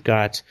 But you've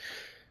got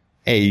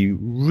a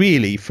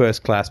really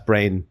first-class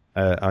brain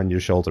on your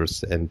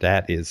shoulders, and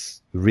that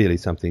is really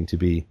something to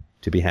be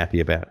happy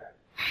about.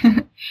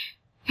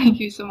 Thank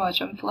you so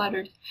much. I'm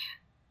flattered.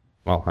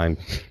 Well, I'm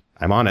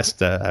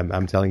honest.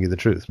 I'm telling you the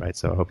truth, right?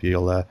 So I hope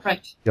you'll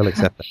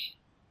accept that.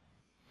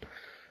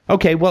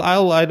 Okay,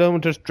 well, I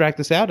don't just drag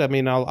this out. I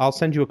mean, I'll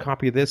send you a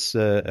copy of this.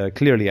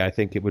 Clearly, I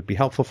think it would be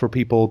helpful for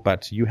people,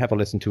 but you have a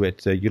listen to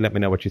it. You let me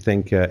know what you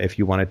think. If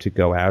you want it to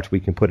go out, we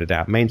can put it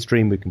out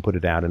mainstream. We can put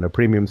it out in a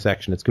premium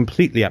section. It's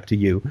completely up to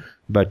you,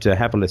 but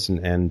have a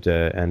listen and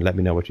let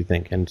me know what you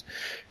think. And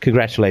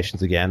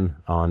congratulations again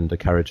on the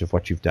courage of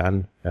what you've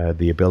done,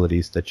 the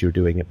abilities that you're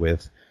doing it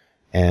with,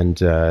 and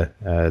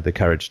the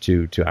courage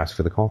to ask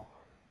for the call.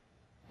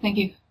 Thank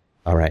you.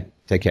 All right.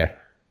 Take care.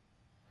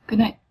 Good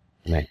night.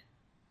 Good night.